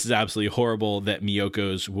 and this is absolutely horrible that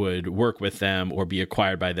Miyoko's would work with them or be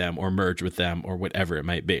acquired by them or merge with them or whatever it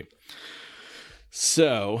might be.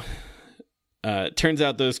 So turns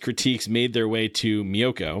out those critiques made their way to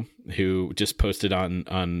Miyoko, who just posted on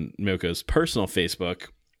Miyoko's personal Facebook.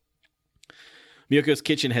 Miyoko's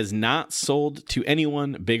Kitchen has not sold to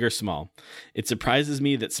anyone, big or small. It surprises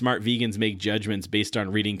me that smart vegans make judgments based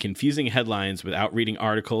on reading confusing headlines without reading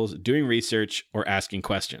articles, doing research, or asking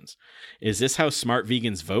questions. Is this how smart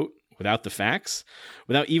vegans vote? Without the facts?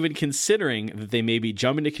 Without even considering that they may be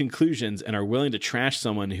jumping to conclusions and are willing to trash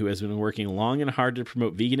someone who has been working long and hard to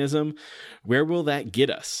promote veganism? Where will that get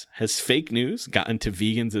us? Has fake news gotten to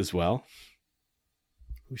vegans as well?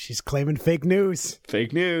 She's claiming fake news.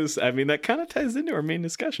 Fake news. I mean, that kind of ties into our main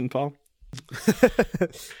discussion, Paul.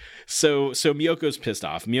 So Miyoko's pissed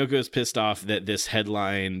off. Miyoko's pissed off that this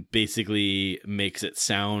headline basically makes it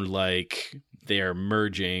sound like they're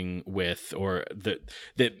merging with, or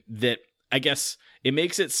that I guess it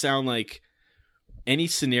makes it sound like any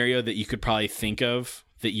scenario that you could probably think of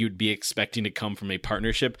that you'd be expecting to come from a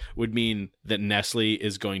partnership would mean that Nestle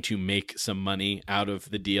is going to make some money out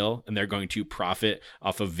of the deal, and they're going to profit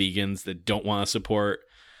off of vegans that don't want to support,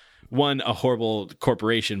 one, a horrible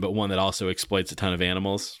corporation, but one that also exploits a ton of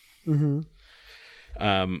animals. And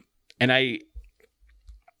I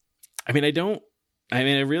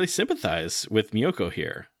really sympathize with Miyoko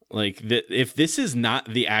here. Like, if this is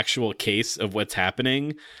not the actual case of what's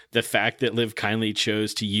happening, the fact that Live Kindly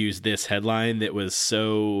chose to use this headline that was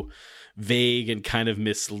so vague and kind of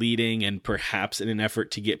misleading, and perhaps in an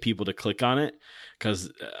effort to get people to click on it,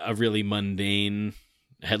 because a really mundane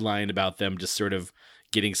headline about them just sort of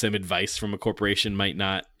getting some advice from a corporation might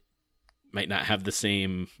not have the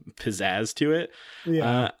same pizzazz to it.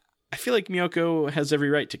 Yeah. I feel like Miyoko has every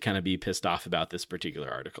right to kind of be pissed off about this particular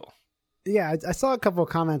article. Yeah, I saw a couple of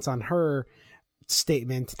comments on her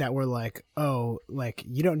statement that were like, oh, like,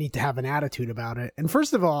 you don't need to have an attitude about it. And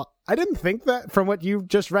first of all, I didn't think that from what you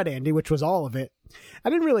just read, Andy, which was all of it.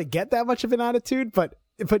 I didn't really get that much of an attitude, but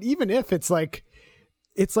even if it's like,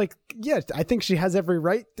 yeah, I think she has every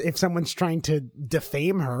right, if someone's trying to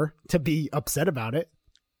defame her, to be upset about it.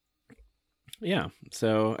 Yeah.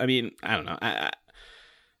 So, I mean, I don't know.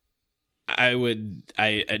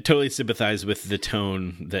 I totally sympathize with the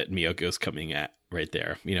tone that Miyoko's coming at right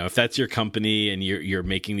there. You know, if that's your company and you're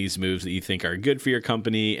making these moves that you think are good for your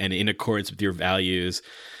company and in accordance with your values,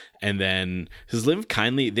 and then because Live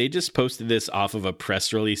Kindly, they just posted this off of a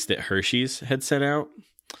press release that Hershey's had sent out.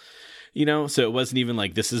 You know, so it wasn't even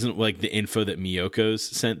like, this isn't like the info that Miyoko's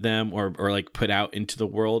sent them or like put out into the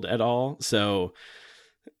world at all. So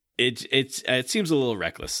it seems a little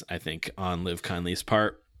reckless, I think, on Live Kindly's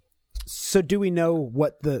part. So do we know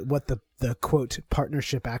what the quote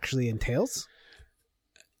partnership actually entails?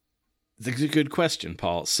 That's a good question,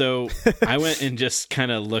 Paul. So I went and just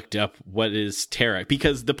kind of looked up what is Terra,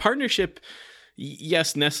 because the partnership,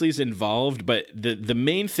 yes, Nestle's involved, but the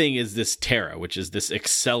main thing is this Terra, which is this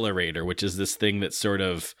accelerator, which is this thing that sort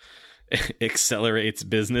of accelerates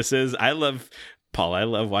businesses. I love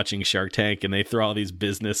watching Shark Tank, and they throw all these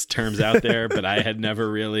business terms out there, but I had never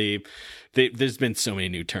really... There's been so many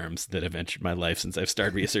new terms that have entered my life since I've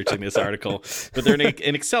started researching this article, but they're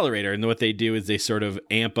an accelerator. And what they do is they sort of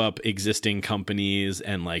amp up existing companies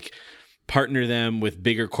and like partner them with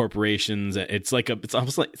bigger corporations. It's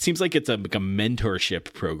almost like, it seems like it's like a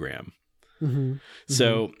mentorship program. Mm-hmm.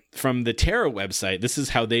 So from the Terra website, this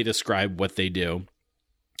is how they describe what they do.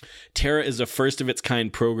 Terra is a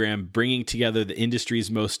first-of-its-kind program bringing together the industry's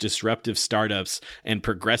most disruptive startups and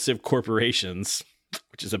progressive corporations.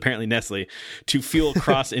 which is apparently Nestle, to fuel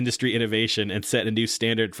cross-industry innovation and set a new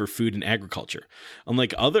standard for food and agriculture.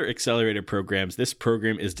 Unlike other accelerator programs, this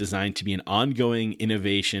program is designed to be an ongoing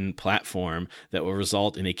innovation platform that will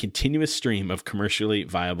result in a continuous stream of commercially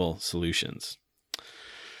viable solutions.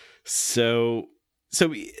 So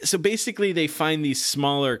basically they find these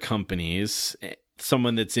smaller companies,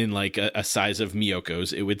 someone that's in like a size of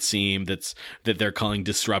Miyoko's, it would seem, that they're calling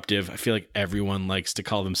disruptive. I feel like everyone likes to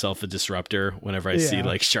call themselves a disruptor whenever I see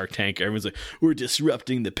like Shark Tank. Everyone's like, we're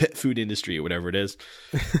disrupting the pet food industry or whatever it is.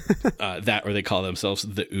 That, or they call themselves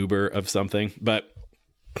the Uber of something. But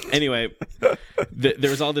anyway,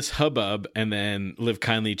 there was all this hubbub, and then Live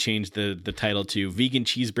Kindly changed the title to Vegan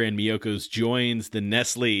Cheese Brand Miyoko's joins the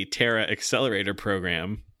Nestle Terra Accelerator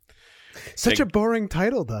Program. Such a boring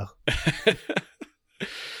title, though.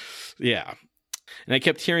 Yeah. And I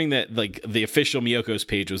kept hearing that like the official Miyoko's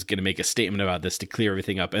page was going to make a statement about this to clear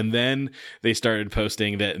everything up. And then they started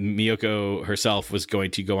posting that Miyoko herself was going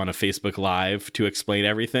to go on a Facebook Live to explain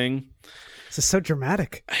everything. This is so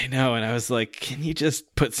dramatic. I know. And I was like, can you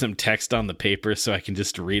just put some text on the paper so I can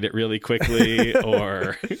just read it really quickly?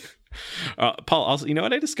 Or Paul, also, you know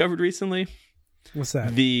what I discovered recently? What's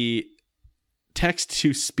that? The text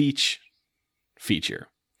to speech feature.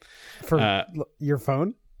 For your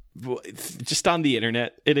phone? It's just on the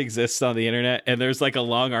internet. It exists on the internet. And there's like a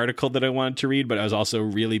long article that I wanted to read, but I was also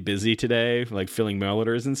really busy today, like filling mail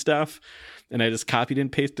orders and stuff. And I just copied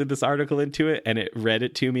and pasted this article into it, and it read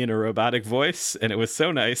it to me in a robotic voice, and it was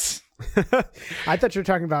so nice. I thought you were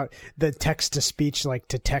talking about the text to speech, like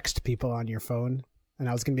to text people on your phone. And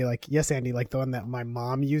I was going to be like, yes, Andy, like the one that my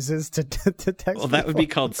mom uses to text. Well, that people. would be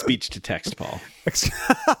called speech to text, Paul. It's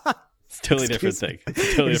a totally different thing. It's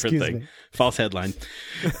a totally different thing. False headline.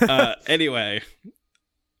 Anyway,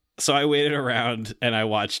 so I waited around and I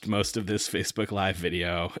watched most of this Facebook Live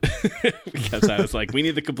video because I was like, we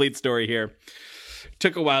need the complete story here.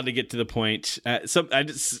 Took a while to get to the point.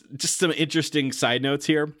 Just some interesting side notes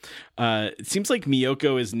here. It seems like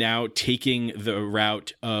Miyoko is now taking the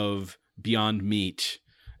route of Beyond Meat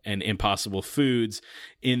and Impossible Foods,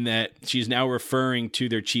 in that she's now referring to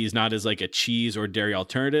their cheese not as like a cheese or dairy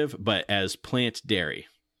alternative, but as plant dairy.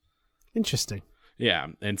 Interesting. Yeah,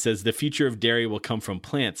 and says the future of dairy will come from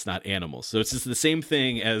plants, not animals. So it's just the same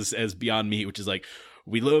thing as Beyond Meat, which is like,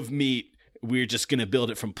 we love meat, we're just going to build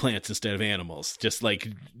it from plants instead of animals. Just like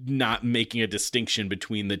not making a distinction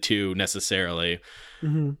between the two necessarily.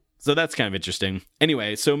 Mm-hmm. So that's kind of interesting.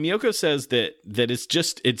 Anyway, so Miyoko says that it's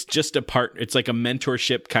just a part. It's like a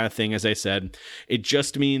mentorship kind of thing, as I said. It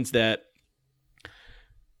just means that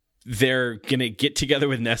they're going to get together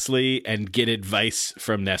with Nestle and get advice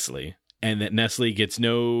from Nestle, and that Nestle gets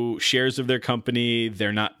no shares of their company.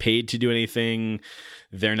 They're not paid to do anything.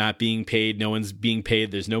 They're not being paid. No one's being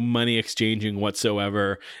paid. There's no money exchanging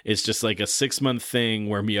whatsoever. It's just like a 6-month thing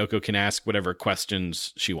where Miyoko can ask whatever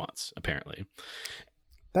questions she wants, apparently.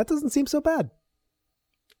 That doesn't seem so bad.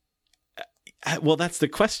 Well, that's the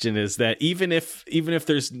question, is that even if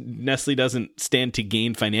there's Nestle doesn't stand to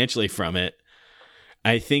gain financially from it,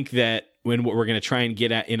 I think that what we're going to try and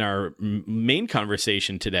get at in our main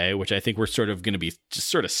conversation today, which I think we're sort of going to be just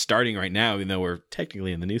sort of starting right now, even though we're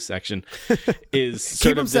technically in the news section, is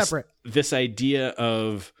sort of this idea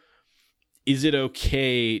of, is it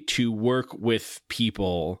okay to work with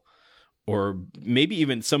people, or maybe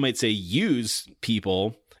even some might say use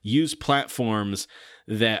platforms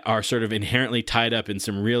that are sort of inherently tied up in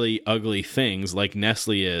some really ugly things like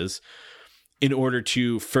Nestle is, in order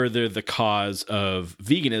to further the cause of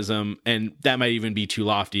veganism. And that might even be too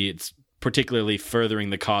lofty. It's particularly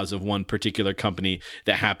furthering the cause of one particular company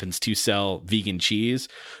that happens to sell vegan cheese,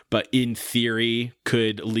 but in theory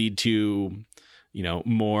could lead to, you know,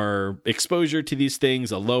 more exposure to these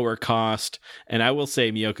things, a lower cost. And I will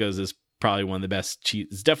say Miyoko's is probably one of the best cheese.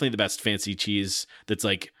 It's definitely the best fancy cheese that's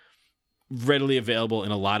like readily available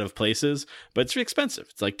in a lot of places, but it's expensive.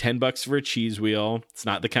 It's like $10 for a cheese wheel. It's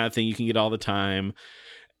not the kind of thing you can get all the time.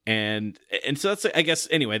 And so that's, I guess,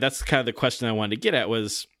 anyway, that's kind of the question I wanted to get at,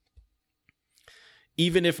 was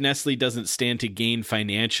even if Nestle doesn't stand to gain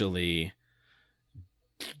financially,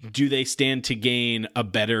 do they stand to gain a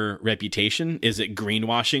better reputation? Is it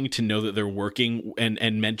greenwashing to know that they're working and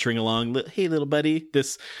mentoring along? Hey, little buddy,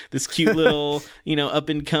 this cute little, you know, up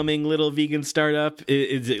and coming little vegan startup.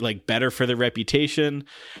 Is it like better for the reputation?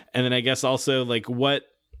 And then I guess also like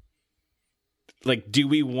do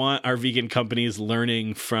we want our vegan companies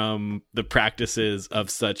learning from the practices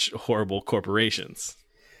of such horrible corporations?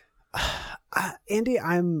 Andy,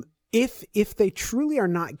 If they truly are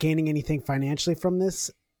not gaining anything financially from this,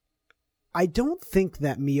 I don't think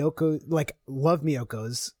that Miyoko, like, love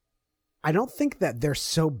Miyoko's. I don't think that they're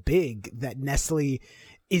so big that Nestle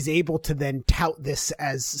is able to then tout this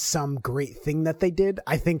as some great thing that they did.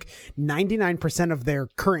 I think 99% of their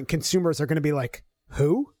current consumers are going to be like,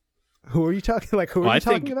 who? Who are you talking? Like, who are you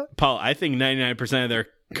talking about? Paul, I think 99% of their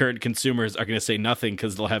current consumers are going to say nothing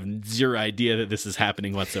because they'll have zero idea that this is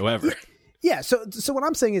happening whatsoever. Yeah. So what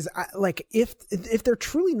I'm saying is, like, if they're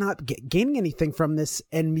truly not gaining anything from this,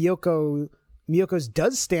 and Miyoko's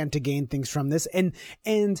does stand to gain things from this, and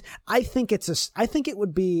I think it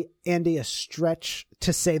would be, Andy, a stretch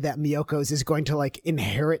to say that Miyoko's is going to like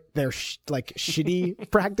inherit their shitty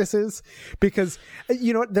practices, because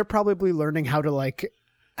you know they're probably learning how to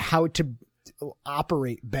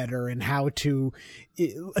operate better and how to,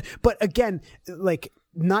 but again, like,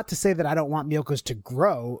 not to say that I don't want Miyoko's to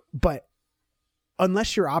grow, but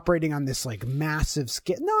unless you're operating on this like massive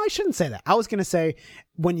scale, no, I shouldn't say that. I was going to say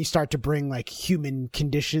when you start to bring like human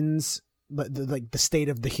conditions, like the state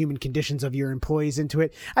of the human conditions of your employees into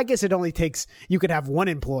it, I guess it only takes, you could have one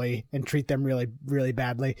employee and treat them really, really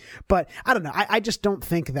badly. But I don't know. I just don't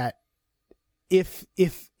think that if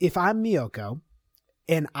I'm Miyoko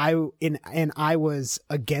and I was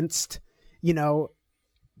against, you know,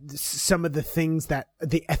 some of the things that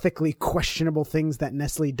the ethically questionable things that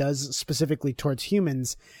Nestle does specifically towards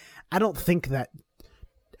humans, I don't think that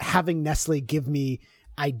having Nestle give me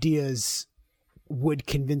ideas would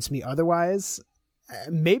convince me otherwise.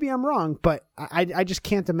 Maybe I'm wrong, but I just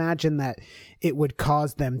can't imagine that it would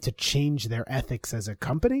cause them to change their ethics as a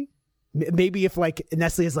company. Maybe if like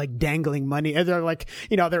Nestle is like dangling money and they're like,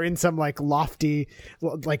 you know, they're in some like lofty,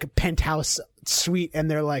 like penthouse suite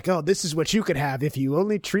and they're like, oh, this is what you could have if you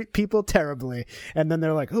only treat people terribly. And then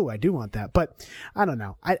they're like, oh, I do want that. But I don't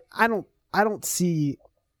know. I don't see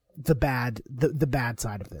the bad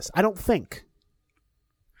side of this. I don't think.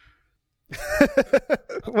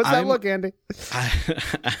 What's that look, Andy?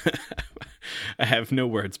 I have no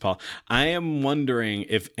words, Paul. I am wondering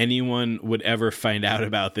if anyone would ever find out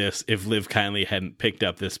about this if Liv Kindly hadn't picked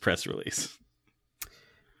up this press release.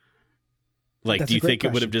 Like, That's do you think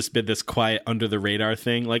question. it would have just been this quiet under the radar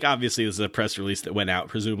thing? Like, obviously, this is a press release that went out,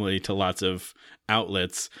 presumably to lots of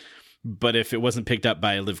outlets. But if it wasn't picked up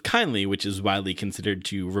by Liv Kindly, which is widely considered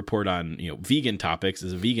to report on, you know, vegan topics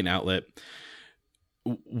as a vegan outlet,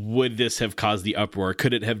 would this have caused the uproar?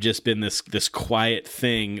 Could it have just been this quiet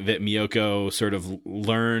thing that Miyoko sort of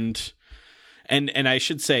learned? And I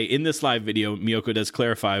should say, in this live video, Miyoko does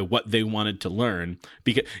clarify what they wanted to learn,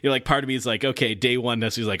 because, you know, like, part of me is like, okay, day one,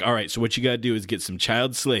 Nestle's like, all right, so what you got to do is get some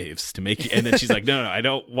child slaves to make you. And then she's like, no, I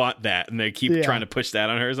don't want that. And they keep trying to push that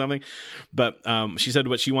on her or something. But she said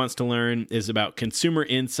what she wants to learn is about consumer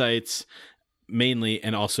insights mainly,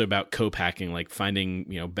 and also about co-packing, like finding,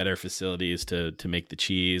 you know, better facilities to make the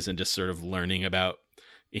cheese, and just sort of learning about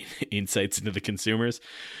insights into the consumers.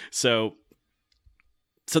 So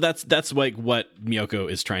that's like what Miyoko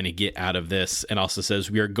is trying to get out of this, and also says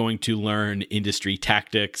we are going to learn industry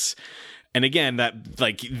tactics. And again, that,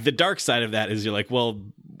 like, the dark side of that is you're like, well,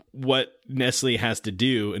 what Nestle has to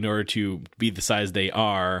do in order to be the size they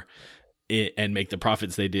are and make the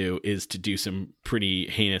profits they do is to do some pretty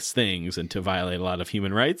heinous things and to violate a lot of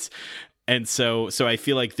human rights. And so I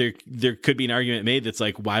feel like there could be an argument made that's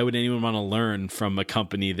like, why would anyone want to learn from a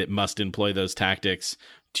company that must employ those tactics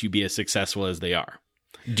to be as successful as they are?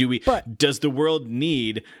 Does the world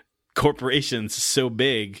need corporations so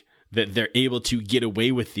big that they're able to get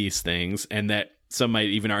away with these things, and that some might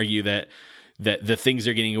even argue that the things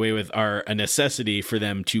they're getting away with are a necessity for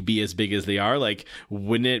them to be as big as they are? Like,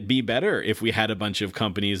 wouldn't it be better if we had a bunch of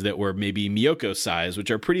companies that were maybe Miyoko size,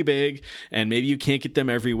 which are pretty big, and maybe you can't get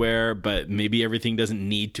them everywhere, but maybe everything doesn't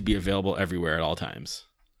need to be available everywhere at all times?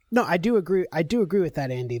 No, I do agree. I do agree with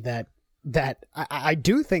that, Andy, that I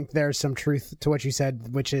do think there's some truth to what you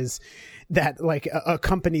said, which is that, like, a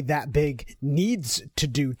company that big needs to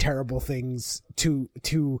do terrible things to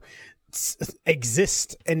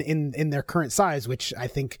exist in their current size, which I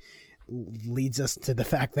think leads us to the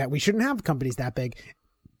fact that we shouldn't have companies that big.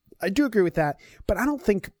 I do agree with that, but I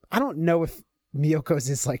don't know if Miyoko's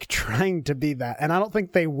is like trying to be that, and I don't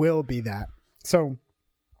think they will be that. So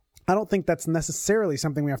I don't think that's necessarily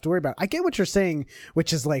something we have to worry about. I get what you're saying,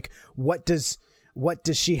 which is like, what does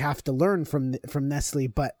she have to learn from Nestle?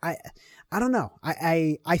 But I don't know.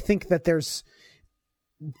 I think that there's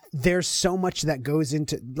so much that goes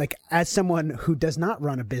into, like, as someone who does not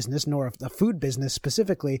run a business, nor a food business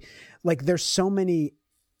specifically, like, there's so many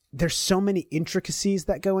intricacies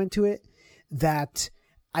that go into it that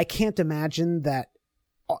I can't imagine that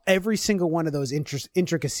every single one of those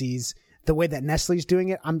intricacies, the way that Nestle's doing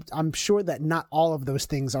it, I'm sure that not all of those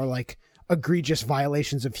things are like egregious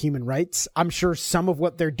violations of human rights. I'm sure some of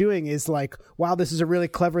what they're doing is like, wow, this is a really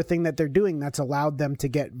clever thing that they're doing that's allowed them to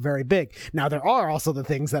get very big. Now, there are also the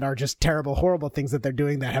things that are just terrible, horrible things that they're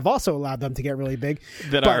doing that have also allowed them to get really big.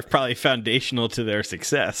 That are probably foundational to their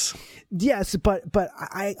success. Yes, but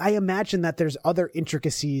I imagine that there's other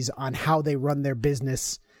intricacies on how they run their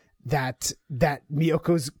business that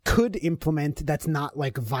Miyoko's could implement that's not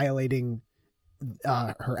like violating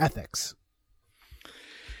her ethics.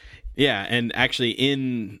 Yeah, and actually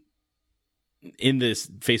in this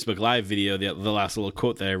Facebook Live video, the last little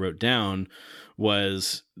quote that I wrote down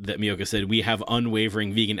was that Miyoko said, "We have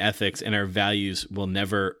unwavering vegan ethics and our values will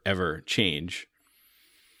never, ever change."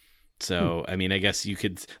 So, I mean, I guess you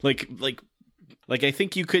could like, I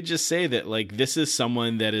think you could just say that, like, this is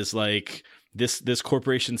someone that is like, this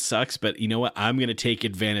corporation sucks, but you know what? I'm going to take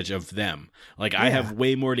advantage of them. Like, I have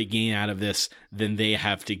way more to gain out of this than they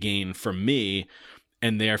have to gain from me.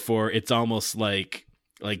 And therefore, it's almost like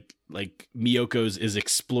Miyoko's is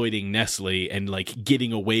exploiting Nestle and like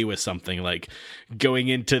getting away with something, like going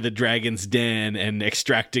into the dragon's den and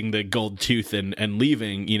extracting the gold tooth and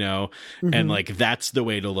leaving, you know, and like that's the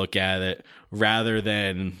way to look at it, rather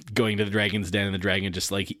than going to the dragon's den and the dragon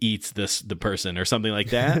just like eats the person or something like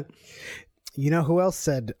that. You know who else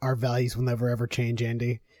said our values will never ever change,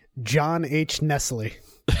 Andy? John H. Nestle.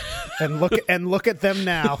 and look at them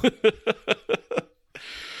now.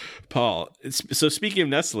 Paul, so speaking of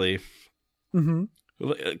Nestle,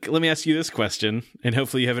 let me ask you this question, and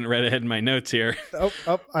hopefully you haven't read ahead in my notes here.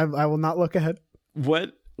 I will not look ahead.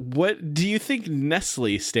 What do you think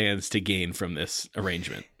Nestle stands to gain from this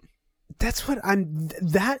arrangement?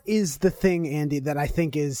 That is the thing, Andy, that I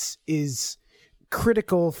think is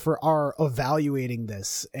critical for our evaluating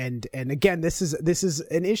this. And again, this is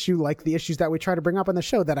an issue like the issues that we try to bring up on the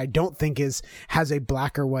show that I don't think has a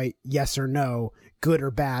black or white yes or no, good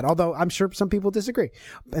or bad. Although I'm sure some people disagree,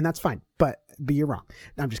 and that's fine. But you're wrong.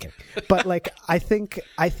 No, I'm just kidding. But like, I think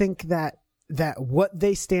that what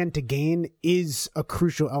they stand to gain is a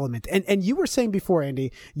crucial element. And you were saying before,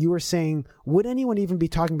 Andy, would anyone even be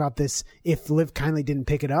talking about this if Live Kindly didn't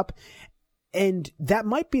pick it up? And that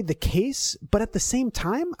might be the case, but at the same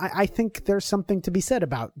time, I think there's something to be said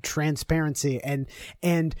about transparency.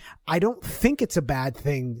 And I don't think it's a bad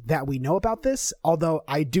thing that we know about this, although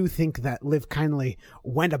I do think that Live Kindly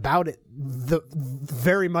went about it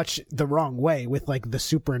very much the wrong way with like the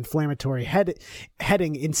super inflammatory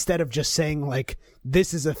heading instead of just saying like,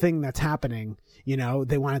 this is a thing that's happening. You know,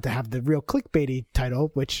 they wanted to have the real clickbaity title,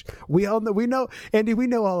 which we know, Andy, we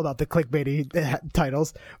know all about the clickbaity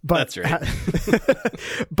titles, but that's right.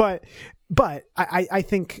 but I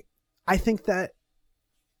think that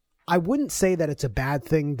I wouldn't say that it's a bad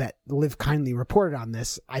thing that Live Kindly reported on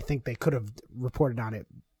this. I think they could have reported on it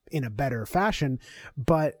in a better fashion,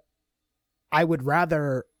 but I would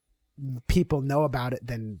rather people know about it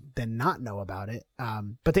than not know about it.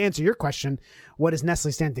 But to answer your question, what does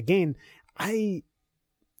Nestle stand to gain? I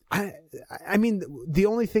mean, the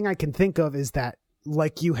only thing I can think of is that,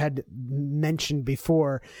 like you had mentioned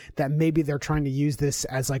before, that maybe they're trying to use this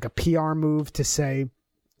as like a PR move to say,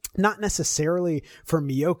 not necessarily for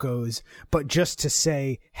Miyoko's, but just to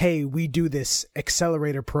say, hey, we do this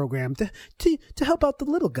accelerator program to help out the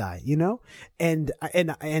little guy, you know? And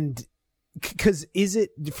because is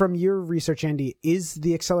it, from your research, Andy, is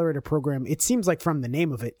the accelerator program, it seems like from the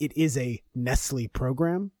name of it, it is a Nestle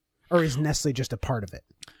program? Or is Nestle just a part of it?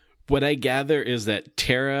 What I gather is that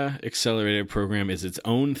Terra Accelerator Program is its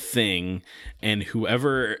own thing, and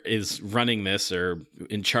whoever is running this or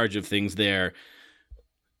in charge of things there,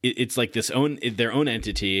 it's like their own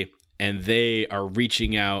entity, and they are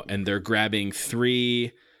reaching out and they're grabbing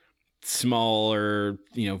three smaller,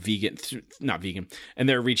 not vegan, and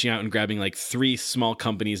they're reaching out and grabbing like three small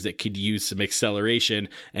companies that could use some acceleration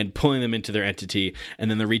and pulling them into their entity, and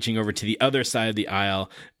then they're reaching over to the other side of the aisle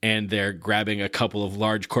and they're grabbing a couple of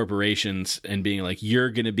large corporations and being like, you're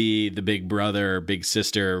going to be the big brother, big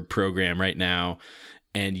sister program right now,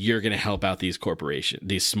 and you're going to help out these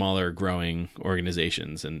smaller growing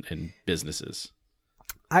organizations and businesses.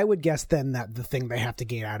 I would guess then that the thing they have to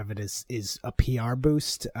gain out of it is a PR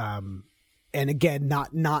boost. And again,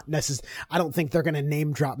 not necessarily, I don't think they're going to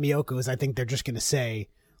name drop Miyoko's. I think they're just going to say,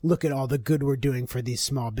 look at all the good we're doing for these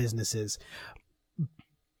small businesses.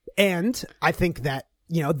 And I think that,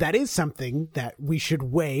 that is something that we should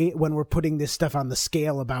weigh when we're putting this stuff on the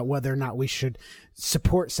scale about whether or not we should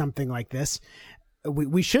support something like this.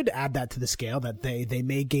 We should add that to the scale, that they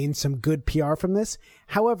may gain some good PR from this.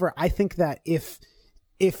 However, I think that if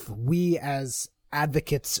we as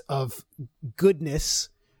advocates of goodness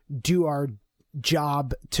do our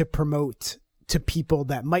job to promote to people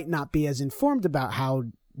that might not be as informed about how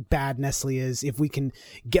bad Nestle is, if we can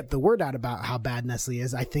get the word out about how bad Nestle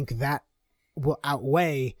is, I think that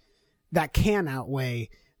can outweigh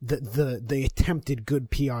the attempted good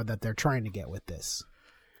PR that they're trying to get with this.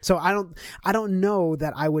 So I don't know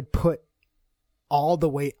that I would put all the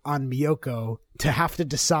weight on Miyoko to have to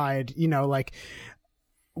decide, like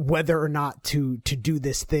whether or not to do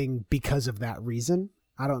this thing because of that reason.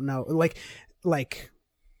 I don't know. Like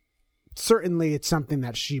certainly it's something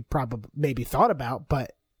that she probably maybe thought about,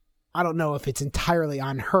 but I don't know if it's entirely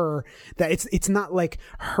on her. That it's not like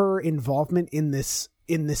her involvement in this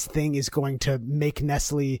thing is going to make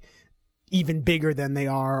Nestle even bigger than they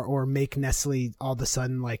are, or make Nestle all of a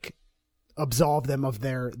sudden like absolve them of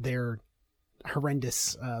their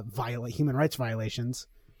horrendous human rights violations.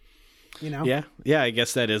 Yeah, I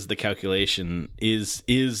guess that is the calculation. Is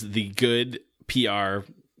the good PR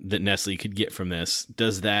that Nestle could get from this,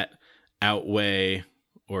 does that outweigh,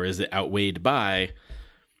 or is it outweighed by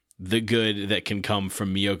the good that can come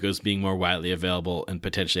from Miyoko's being more widely available and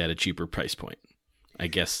potentially at a cheaper price point? I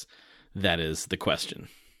guess that is the question.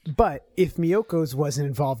 But if Miyoko's wasn't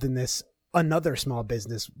involved in this, another small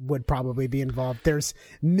business would probably be involved. There's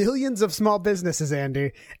millions of small businesses,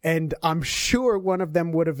 Andy, and I'm sure one of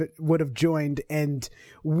them would have joined. And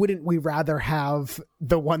wouldn't we rather have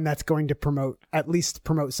the one that's going to at least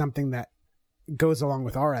promote something that goes along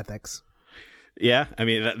with our ethics? Yeah, I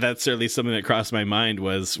mean, that's certainly something that crossed my mind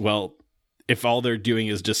was, well, if all they're doing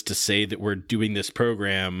is just to say that we're doing this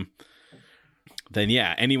program, then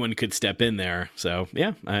yeah, anyone could step in there. So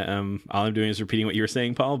yeah, all I'm doing is repeating what you were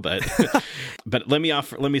saying, Paul. But but let me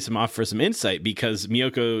offer some insight, because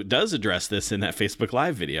Miyoko does address this in that Facebook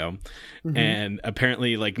Live video, and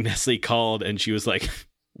apparently like Nestle called and she was like,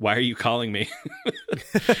 "Why are you calling me?"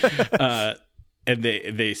 And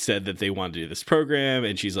they said that they wanted to do this program,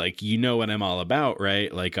 and she's like, "You know what I'm all about,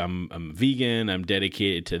 right? Like I'm vegan, I'm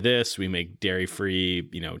dedicated to this. We make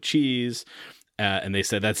dairy-free, cheese." And they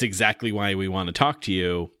said, "That's exactly why we want to talk to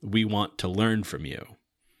you. We want to learn from you."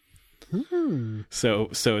 So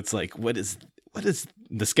it's like, what is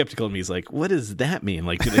the skeptical in me is like, what does that mean?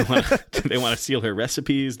 Like, do they want to steal her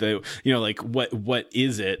recipes? What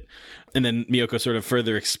is it? And then Miyoko sort of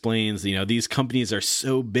further explains, these companies are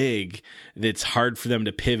so big that it's hard for them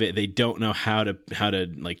to pivot. They don't know how to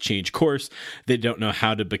like change course. They don't know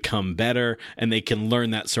how to become better, and they can learn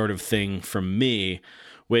that sort of thing from me.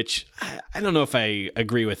 Which I don't know if I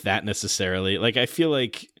agree with that necessarily. Like, I feel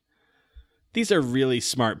like these are really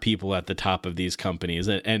smart people at the top of these companies,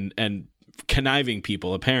 and conniving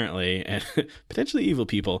people, apparently, and potentially evil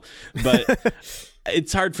people. But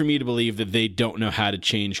it's hard for me to believe that they don't know how to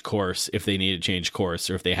change course if they need to change course,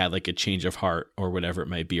 or if they had like a change of heart or whatever it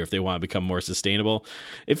might be, or if they want to become more sustainable.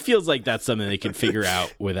 It feels like that's something they can figure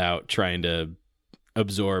out without trying to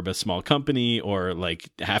absorb a small company or like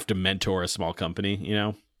have to mentor a small company,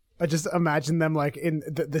 I just imagine them like in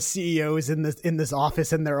the CEOs in this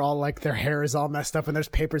office, and they're all like, their hair is all messed up and there's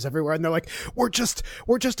papers everywhere, and they're like, we're just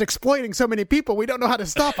exploiting so many people, we don't know how to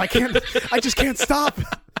stop. I just can't stop.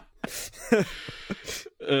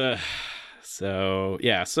 So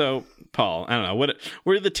Paul, I don't know,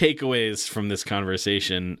 what are the takeaways from this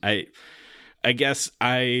conversation? I guess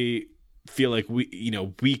I feel like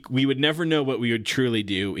we would never know what we would truly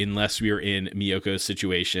do unless we were in Miyoko's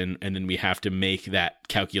situation, and then we have to make that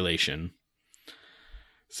calculation.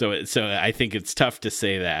 So I think it's tough to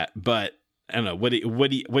say that, but I don't know. What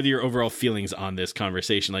are your overall feelings on this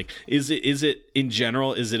conversation? Like, is it in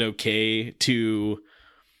general, is it okay to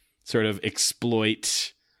sort of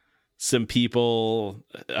exploit some people,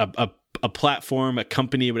 a platform, a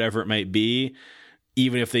company, whatever it might be,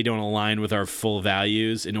 even if they don't align with our full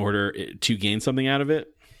values, in order to gain something out of it?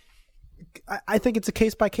 I think it's a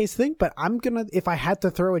case-by-case thing, but if I had to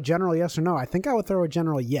throw a general yes or no, I think I would throw a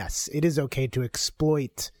general yes. It is okay to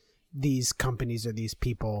exploit these companies or these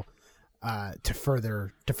people to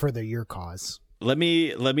further your cause. Let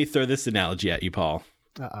me throw this analogy at you, Paul.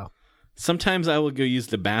 Uh-oh. Sometimes I will go use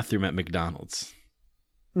the bathroom at McDonald's.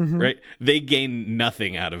 Mm-hmm. Right, they gain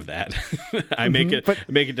nothing out of that. I make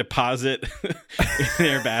a deposit in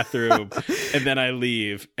their bathroom, and then I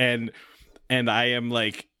leave, and I am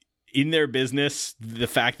like in their business. The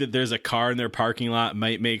fact that there's a car in their parking lot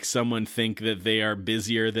might make someone think that they are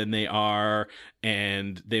busier than they are,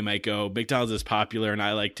 and they might go, McDonald's is popular, and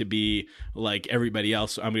I like to be like everybody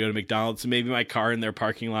else, so I'm gonna go to McDonald's. So maybe my car in their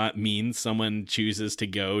parking lot means someone chooses to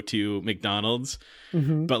go to McDonald's,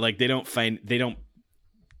 but like they don't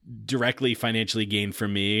directly financially gain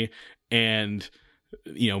from me, and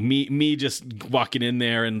me just walking in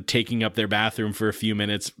there and taking up their bathroom for a few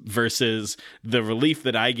minutes versus the relief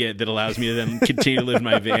that I get that allows me to then continue to live in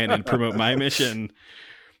my van and promote my mission.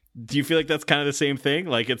 Do you feel like that's kind of the same thing?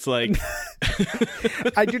 Like, it's like,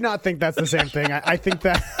 I do not think that's the same thing. I think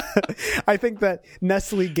that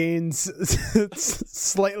Nestle gains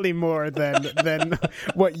slightly more than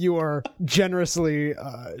what you are generously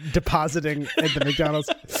depositing at the McDonald's.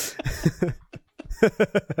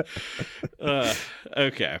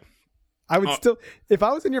 Okay. I would still, if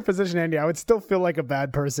I was in your position, Andy, I would still feel like a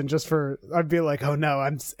bad person I'd be like, oh no,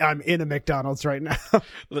 I'm in a McDonald's right now.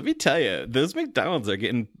 Let me tell you, those McDonald's are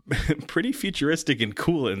getting pretty futuristic and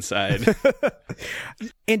cool inside.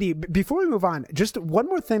 Andy, before we move on, just one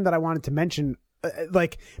more thing that I wanted to mention,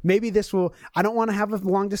 maybe I don't want to have a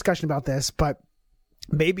long discussion about this, but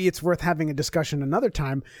maybe it's worth having a discussion another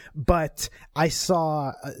time. But I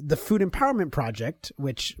saw the Food Empowerment Project,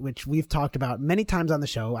 which we've talked about many times on the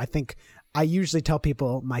show. I think I usually tell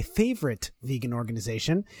people my favorite vegan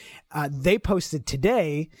organization. They posted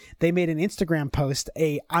today, they made an Instagram post,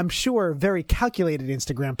 I'm sure very calculated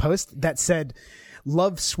Instagram post that said,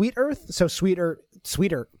 love Sweet Earth. So Sweet Earth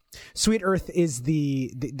is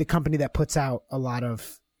the company that puts out a lot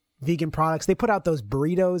of vegan products. They put out those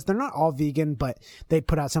burritos. They're not all vegan, but they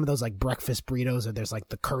put out some of those like breakfast burritos, or there's like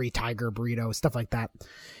the curry tiger burrito, stuff like that.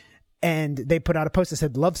 And they put out a post that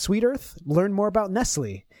said, love Sweet Earth, learn more about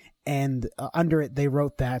Nestle. And under it, they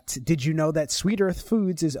wrote that, did you know that Sweet Earth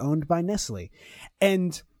Foods is owned by Nestle?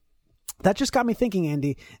 And that just got me thinking,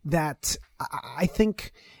 Andy, that I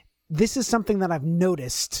think this is something that I've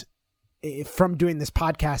noticed from doing this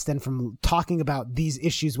podcast and from talking about these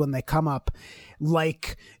issues when they come up,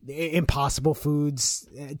 like Impossible Foods,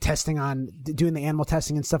 doing the animal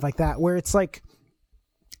testing and stuff like that, where it's like,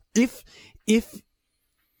 if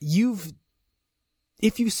you've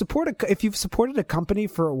supported a company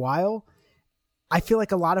for a while, I feel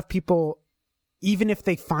like a lot of people, even if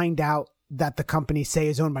they find out that the company, say,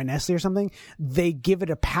 is owned by Nestle or something, they give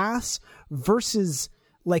it a pass, versus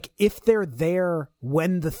like if they're there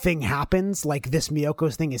when the thing happens, like this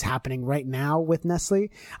Miyoko's thing is happening right now with Nestle.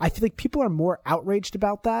 I feel like people are more outraged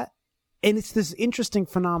about that. And it's this interesting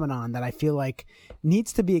phenomenon that I feel like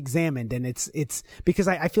needs to be examined. And it's because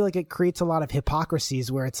I feel like it creates a lot of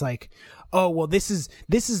hypocrisies where it's like, oh, well, this is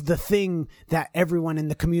the thing that everyone in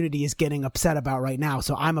the community is getting upset about right now.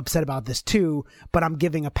 So I'm upset about this too, but I'm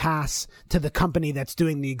giving a pass to the company that's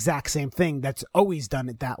doing the exact same thing, that's always done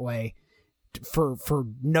it that way for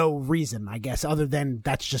no reason, I guess, other than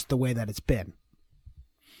that's just the way that it's been.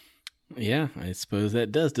 Yeah, I suppose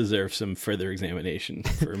that does deserve some further examination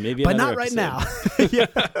for maybe but another not right episode. now.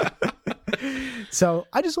 Yeah. So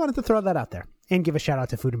I just wanted to throw that out there and give a shout out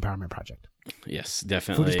to Food Empowerment Project. Yes,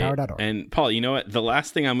 definitely. Foodispower.org. And Paul, you know what? The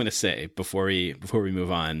last thing I'm going to say before we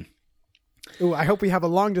move on. Ooh, I hope we have a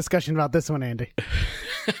long discussion about this one, Andy.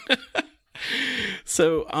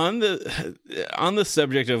 So on the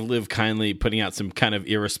subject of Live Kindly putting out some kind of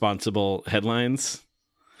irresponsible headlines,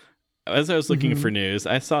 as I was looking for news,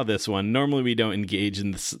 I saw this one. Normally we don't engage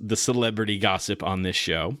in the celebrity gossip on this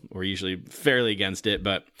show. We're usually fairly against it,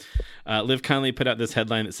 but Live Kindly put out this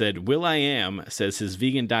headline that said, Will.i.am says his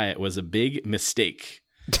vegan diet was a big mistake.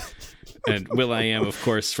 And Will.i.am, of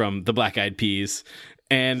course, from the Black Eyed Peas.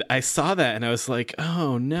 And I saw that and I was like,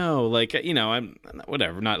 oh no, like, you know, I'm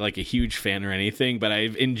not like a huge fan or anything, but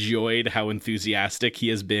I've enjoyed how enthusiastic he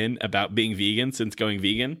has been about being vegan since going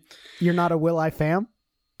vegan. You're not a Will.i fam?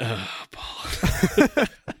 Paul.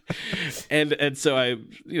 and so I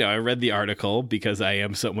read the article because I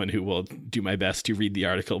am someone who will do my best to read the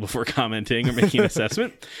article before commenting or making an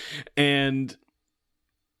assessment. And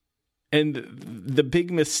the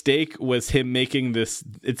big mistake was him making this.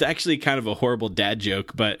 It's actually kind of a horrible dad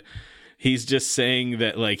joke, but he's just saying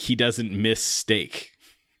that like he doesn't miss steak.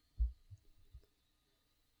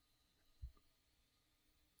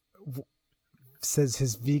 Says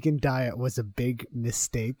his vegan diet was a big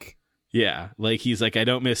mistake. Yeah, like he's like, I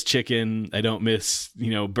don't miss chicken, I don't miss,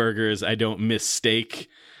 burgers, I don't miss steak.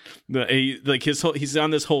 Like he's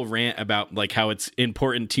on this whole rant about like how it's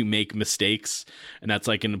important to make mistakes, and that's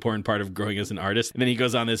like an important part of growing as an artist. And then he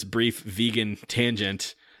goes on this brief vegan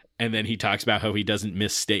tangent, and then he talks about how he doesn't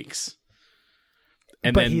miss steaks.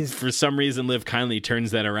 And then for some reason, Live Kindly turns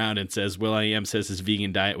that around and says, Will.i.am says his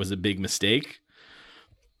vegan diet was a big mistake.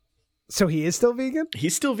 So he is still vegan?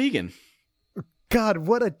 He's still vegan. God,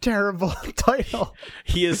 what a terrible title.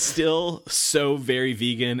 He is still so very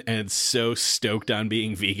vegan and so stoked on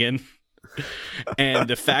being vegan. And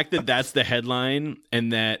the fact that that's the headline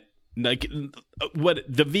and that like what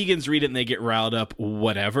the vegans read it and they get riled up,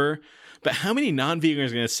 whatever. But how many non-vegans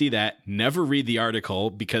are going to see that, never read the article,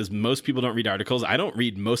 because most people don't read articles. I don't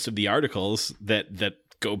read most of the articles that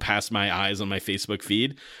go past my eyes on my Facebook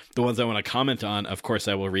feed. The ones I want to comment on, of course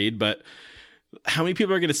I will read, but how many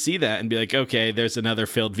people are going to see that and be like, okay, there's another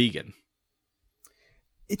failed vegan?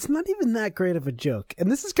 It's not even that great of a joke. And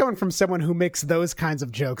this is coming from someone who makes those kinds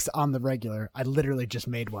of jokes on the regular. I literally just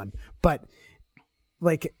made one. But,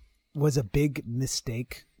 like, was a big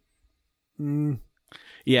mistake.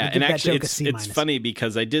 Yeah, and actually it's funny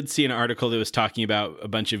because I did see an article that was talking about a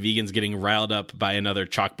bunch of vegans getting riled up by another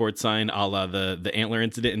chalkboard sign, a la the antler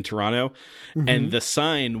incident in Toronto. Mm-hmm. And the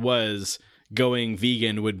sign was, going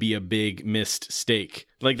vegan would be a big missed steak.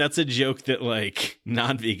 Like, that's a joke that, like,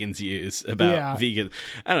 non-vegans use about vegan.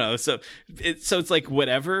 I don't know. So it's like,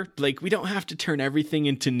 whatever. Like, we don't have to turn everything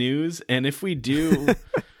into news. And if we do,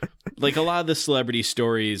 like, a lot of the celebrity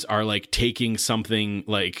stories are, like, taking something,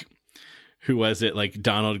 like, who was it? Like,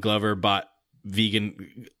 Donald Glover bought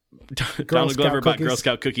Girl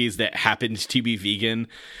Scout cookies that happened to be vegan,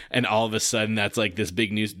 and all of a sudden that's like this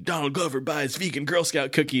big news. Donald Glover buys vegan Girl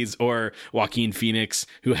Scout cookies. Or Joaquin Phoenix,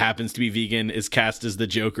 who happens to be vegan, is cast as the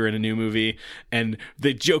Joker in a new movie, and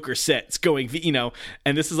the Joker set's going,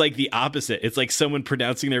 and this is like the opposite. It's like someone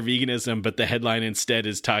pronouncing their veganism, but the headline instead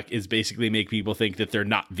is basically make people think that they're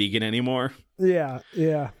not vegan anymore. Yeah.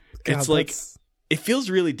 God, it's like, it feels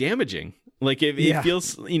really damaging. Like, it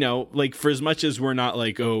feels, like, for as much as we're not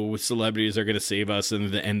like, oh, celebrities are going to save us and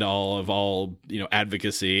the end all of all,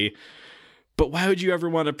 advocacy. But why would you ever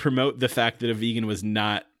want to promote the fact that a vegan was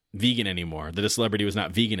not vegan anymore, that a celebrity was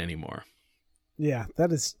not vegan anymore? Yeah,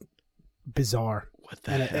 that is bizarre. What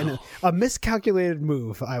the hell? And a miscalculated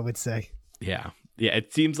move, I would say. Yeah. Yeah.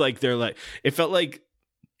 It seems like it felt like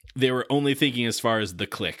they were only thinking as far as the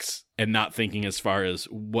clicks and not thinking as far as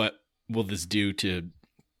what will this do to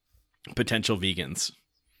potential vegans.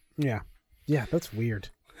 Yeah, that's weird.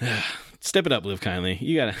 Step it up, Live Kindly.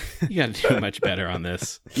 You gotta do much better on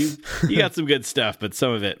this. You got some good stuff, but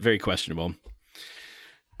some of it very questionable.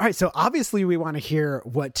 All right, so obviously we want to hear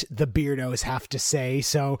what the Beardos have to say.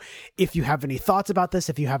 So if you have any thoughts about this,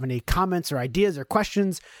 if you have any comments or ideas or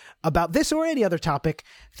questions about this or any other topic,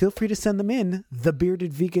 feel free to send them in,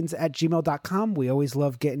 thebeardedvegans@gmail.com. We always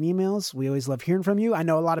love getting emails. We always love hearing from you. I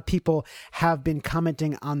know a lot of people have been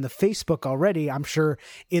commenting on the Facebook already. I'm sure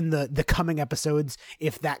in the coming episodes,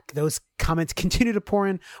 if those comments continue to pour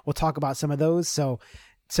in, we'll talk about some of those. So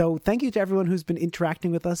thank you to everyone who's been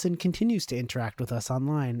interacting with us and continues to interact with us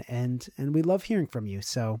online. And we love hearing from you.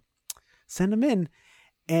 So send them in.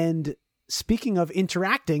 And speaking of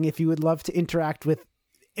interacting, if you would love to interact with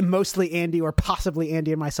mostly Andy or possibly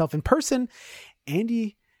Andy and myself in person,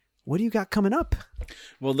 Andy, what do you got coming up?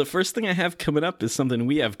 Well, the first thing I have coming up is something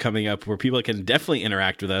we have coming up where people can definitely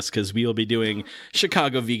interact with us, because we will be doing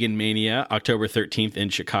Chicago Vegan Mania, October 13th in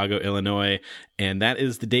Chicago, Illinois. And that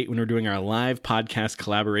is the date when we're doing our live podcast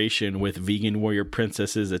collaboration with Vegan Warrior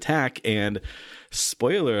Princess's Attack. And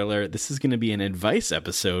spoiler alert, this is going to be an advice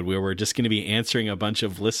episode where we're just going to be answering a bunch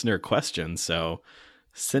of listener questions. So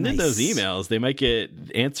send in those emails. They might get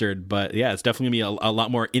answered, but yeah, it's definitely going to be a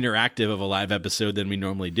lot more interactive of a live episode than we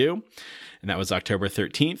normally do. And that was October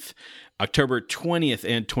 13th. October 20th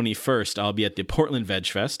and 21st, I'll be at the Portland Veg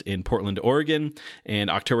Fest in Portland, Oregon. And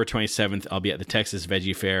October 27th, I'll be at the Texas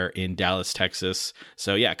Veggie Fair in Dallas, Texas.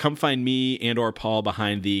 So yeah, come find me and or Paul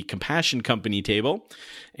behind the Compassion Company table.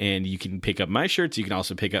 And you can pick up my shirts. You can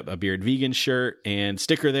also pick up a Beard Vegan shirt and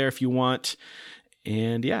sticker there if you want.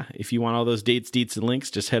 And yeah, if you want all those dates, deets, and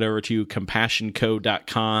links, just head over to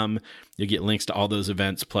compassionco.com. You'll get links to all those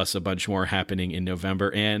events, plus a bunch more happening in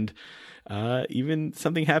November, and even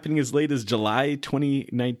something happening as late as July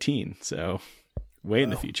 2019. So way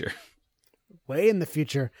in the future. Way in the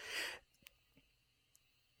future.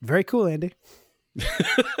 Very cool, Andy.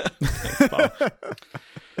 Thanks, Paul.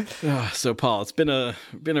 So Paul, it's been a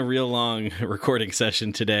real long recording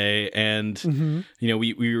session today, and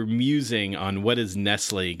we were musing on what does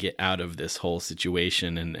Nestle get out of this whole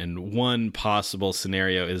situation, and one possible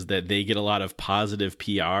scenario is that they get a lot of positive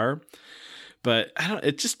PR. But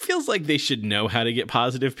it just feels like they should know how to get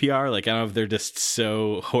positive PR. Like, I don't know if they're just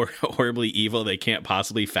so horribly evil they can't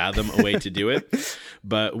possibly fathom a way to do it.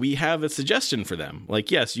 But we have a suggestion for them.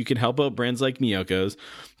 Like, yes, you can help out brands like Miyoko's,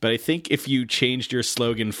 but I think if you changed your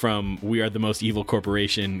slogan from "We are the most evil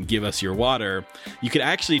corporation, give us your water," you could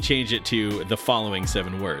actually change it to the following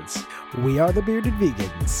 7 words. We are the Bearded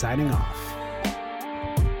Vegans, signing off.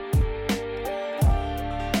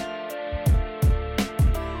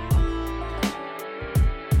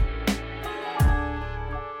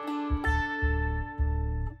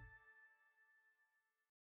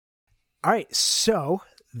 All right, so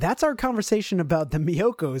that's our conversation about the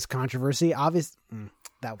Miyoko's controversy. Obvious.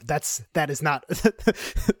 That is not.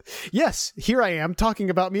 Yes, here I am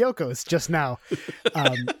talking about Miyoko's just now.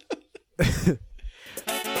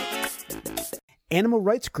 Animal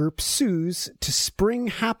rights group sues to spring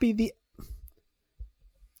Happy the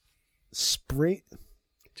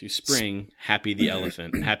Happy the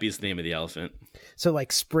elephant. Happy is the name of the elephant. So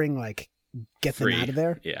like spring, like get Free. them out of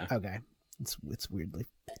there. Yeah. Okay. It's weirdly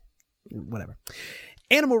whatever.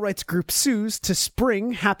 Animal rights group sues to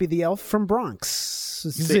spring Happy the elf from Bronx.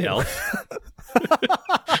 The elf.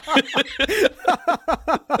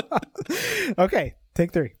 Okay,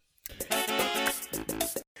 take 3.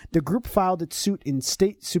 The group filed its suit in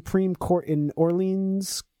state Supreme Court in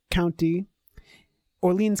Orleans County,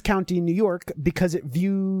 New York, because it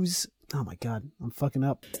views. Oh my God, I'm fucking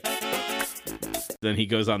up. Then he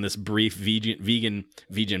goes on this brief vegan.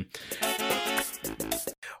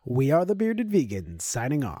 We are the Bearded Vegans,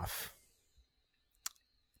 signing off.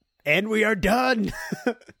 And we are done.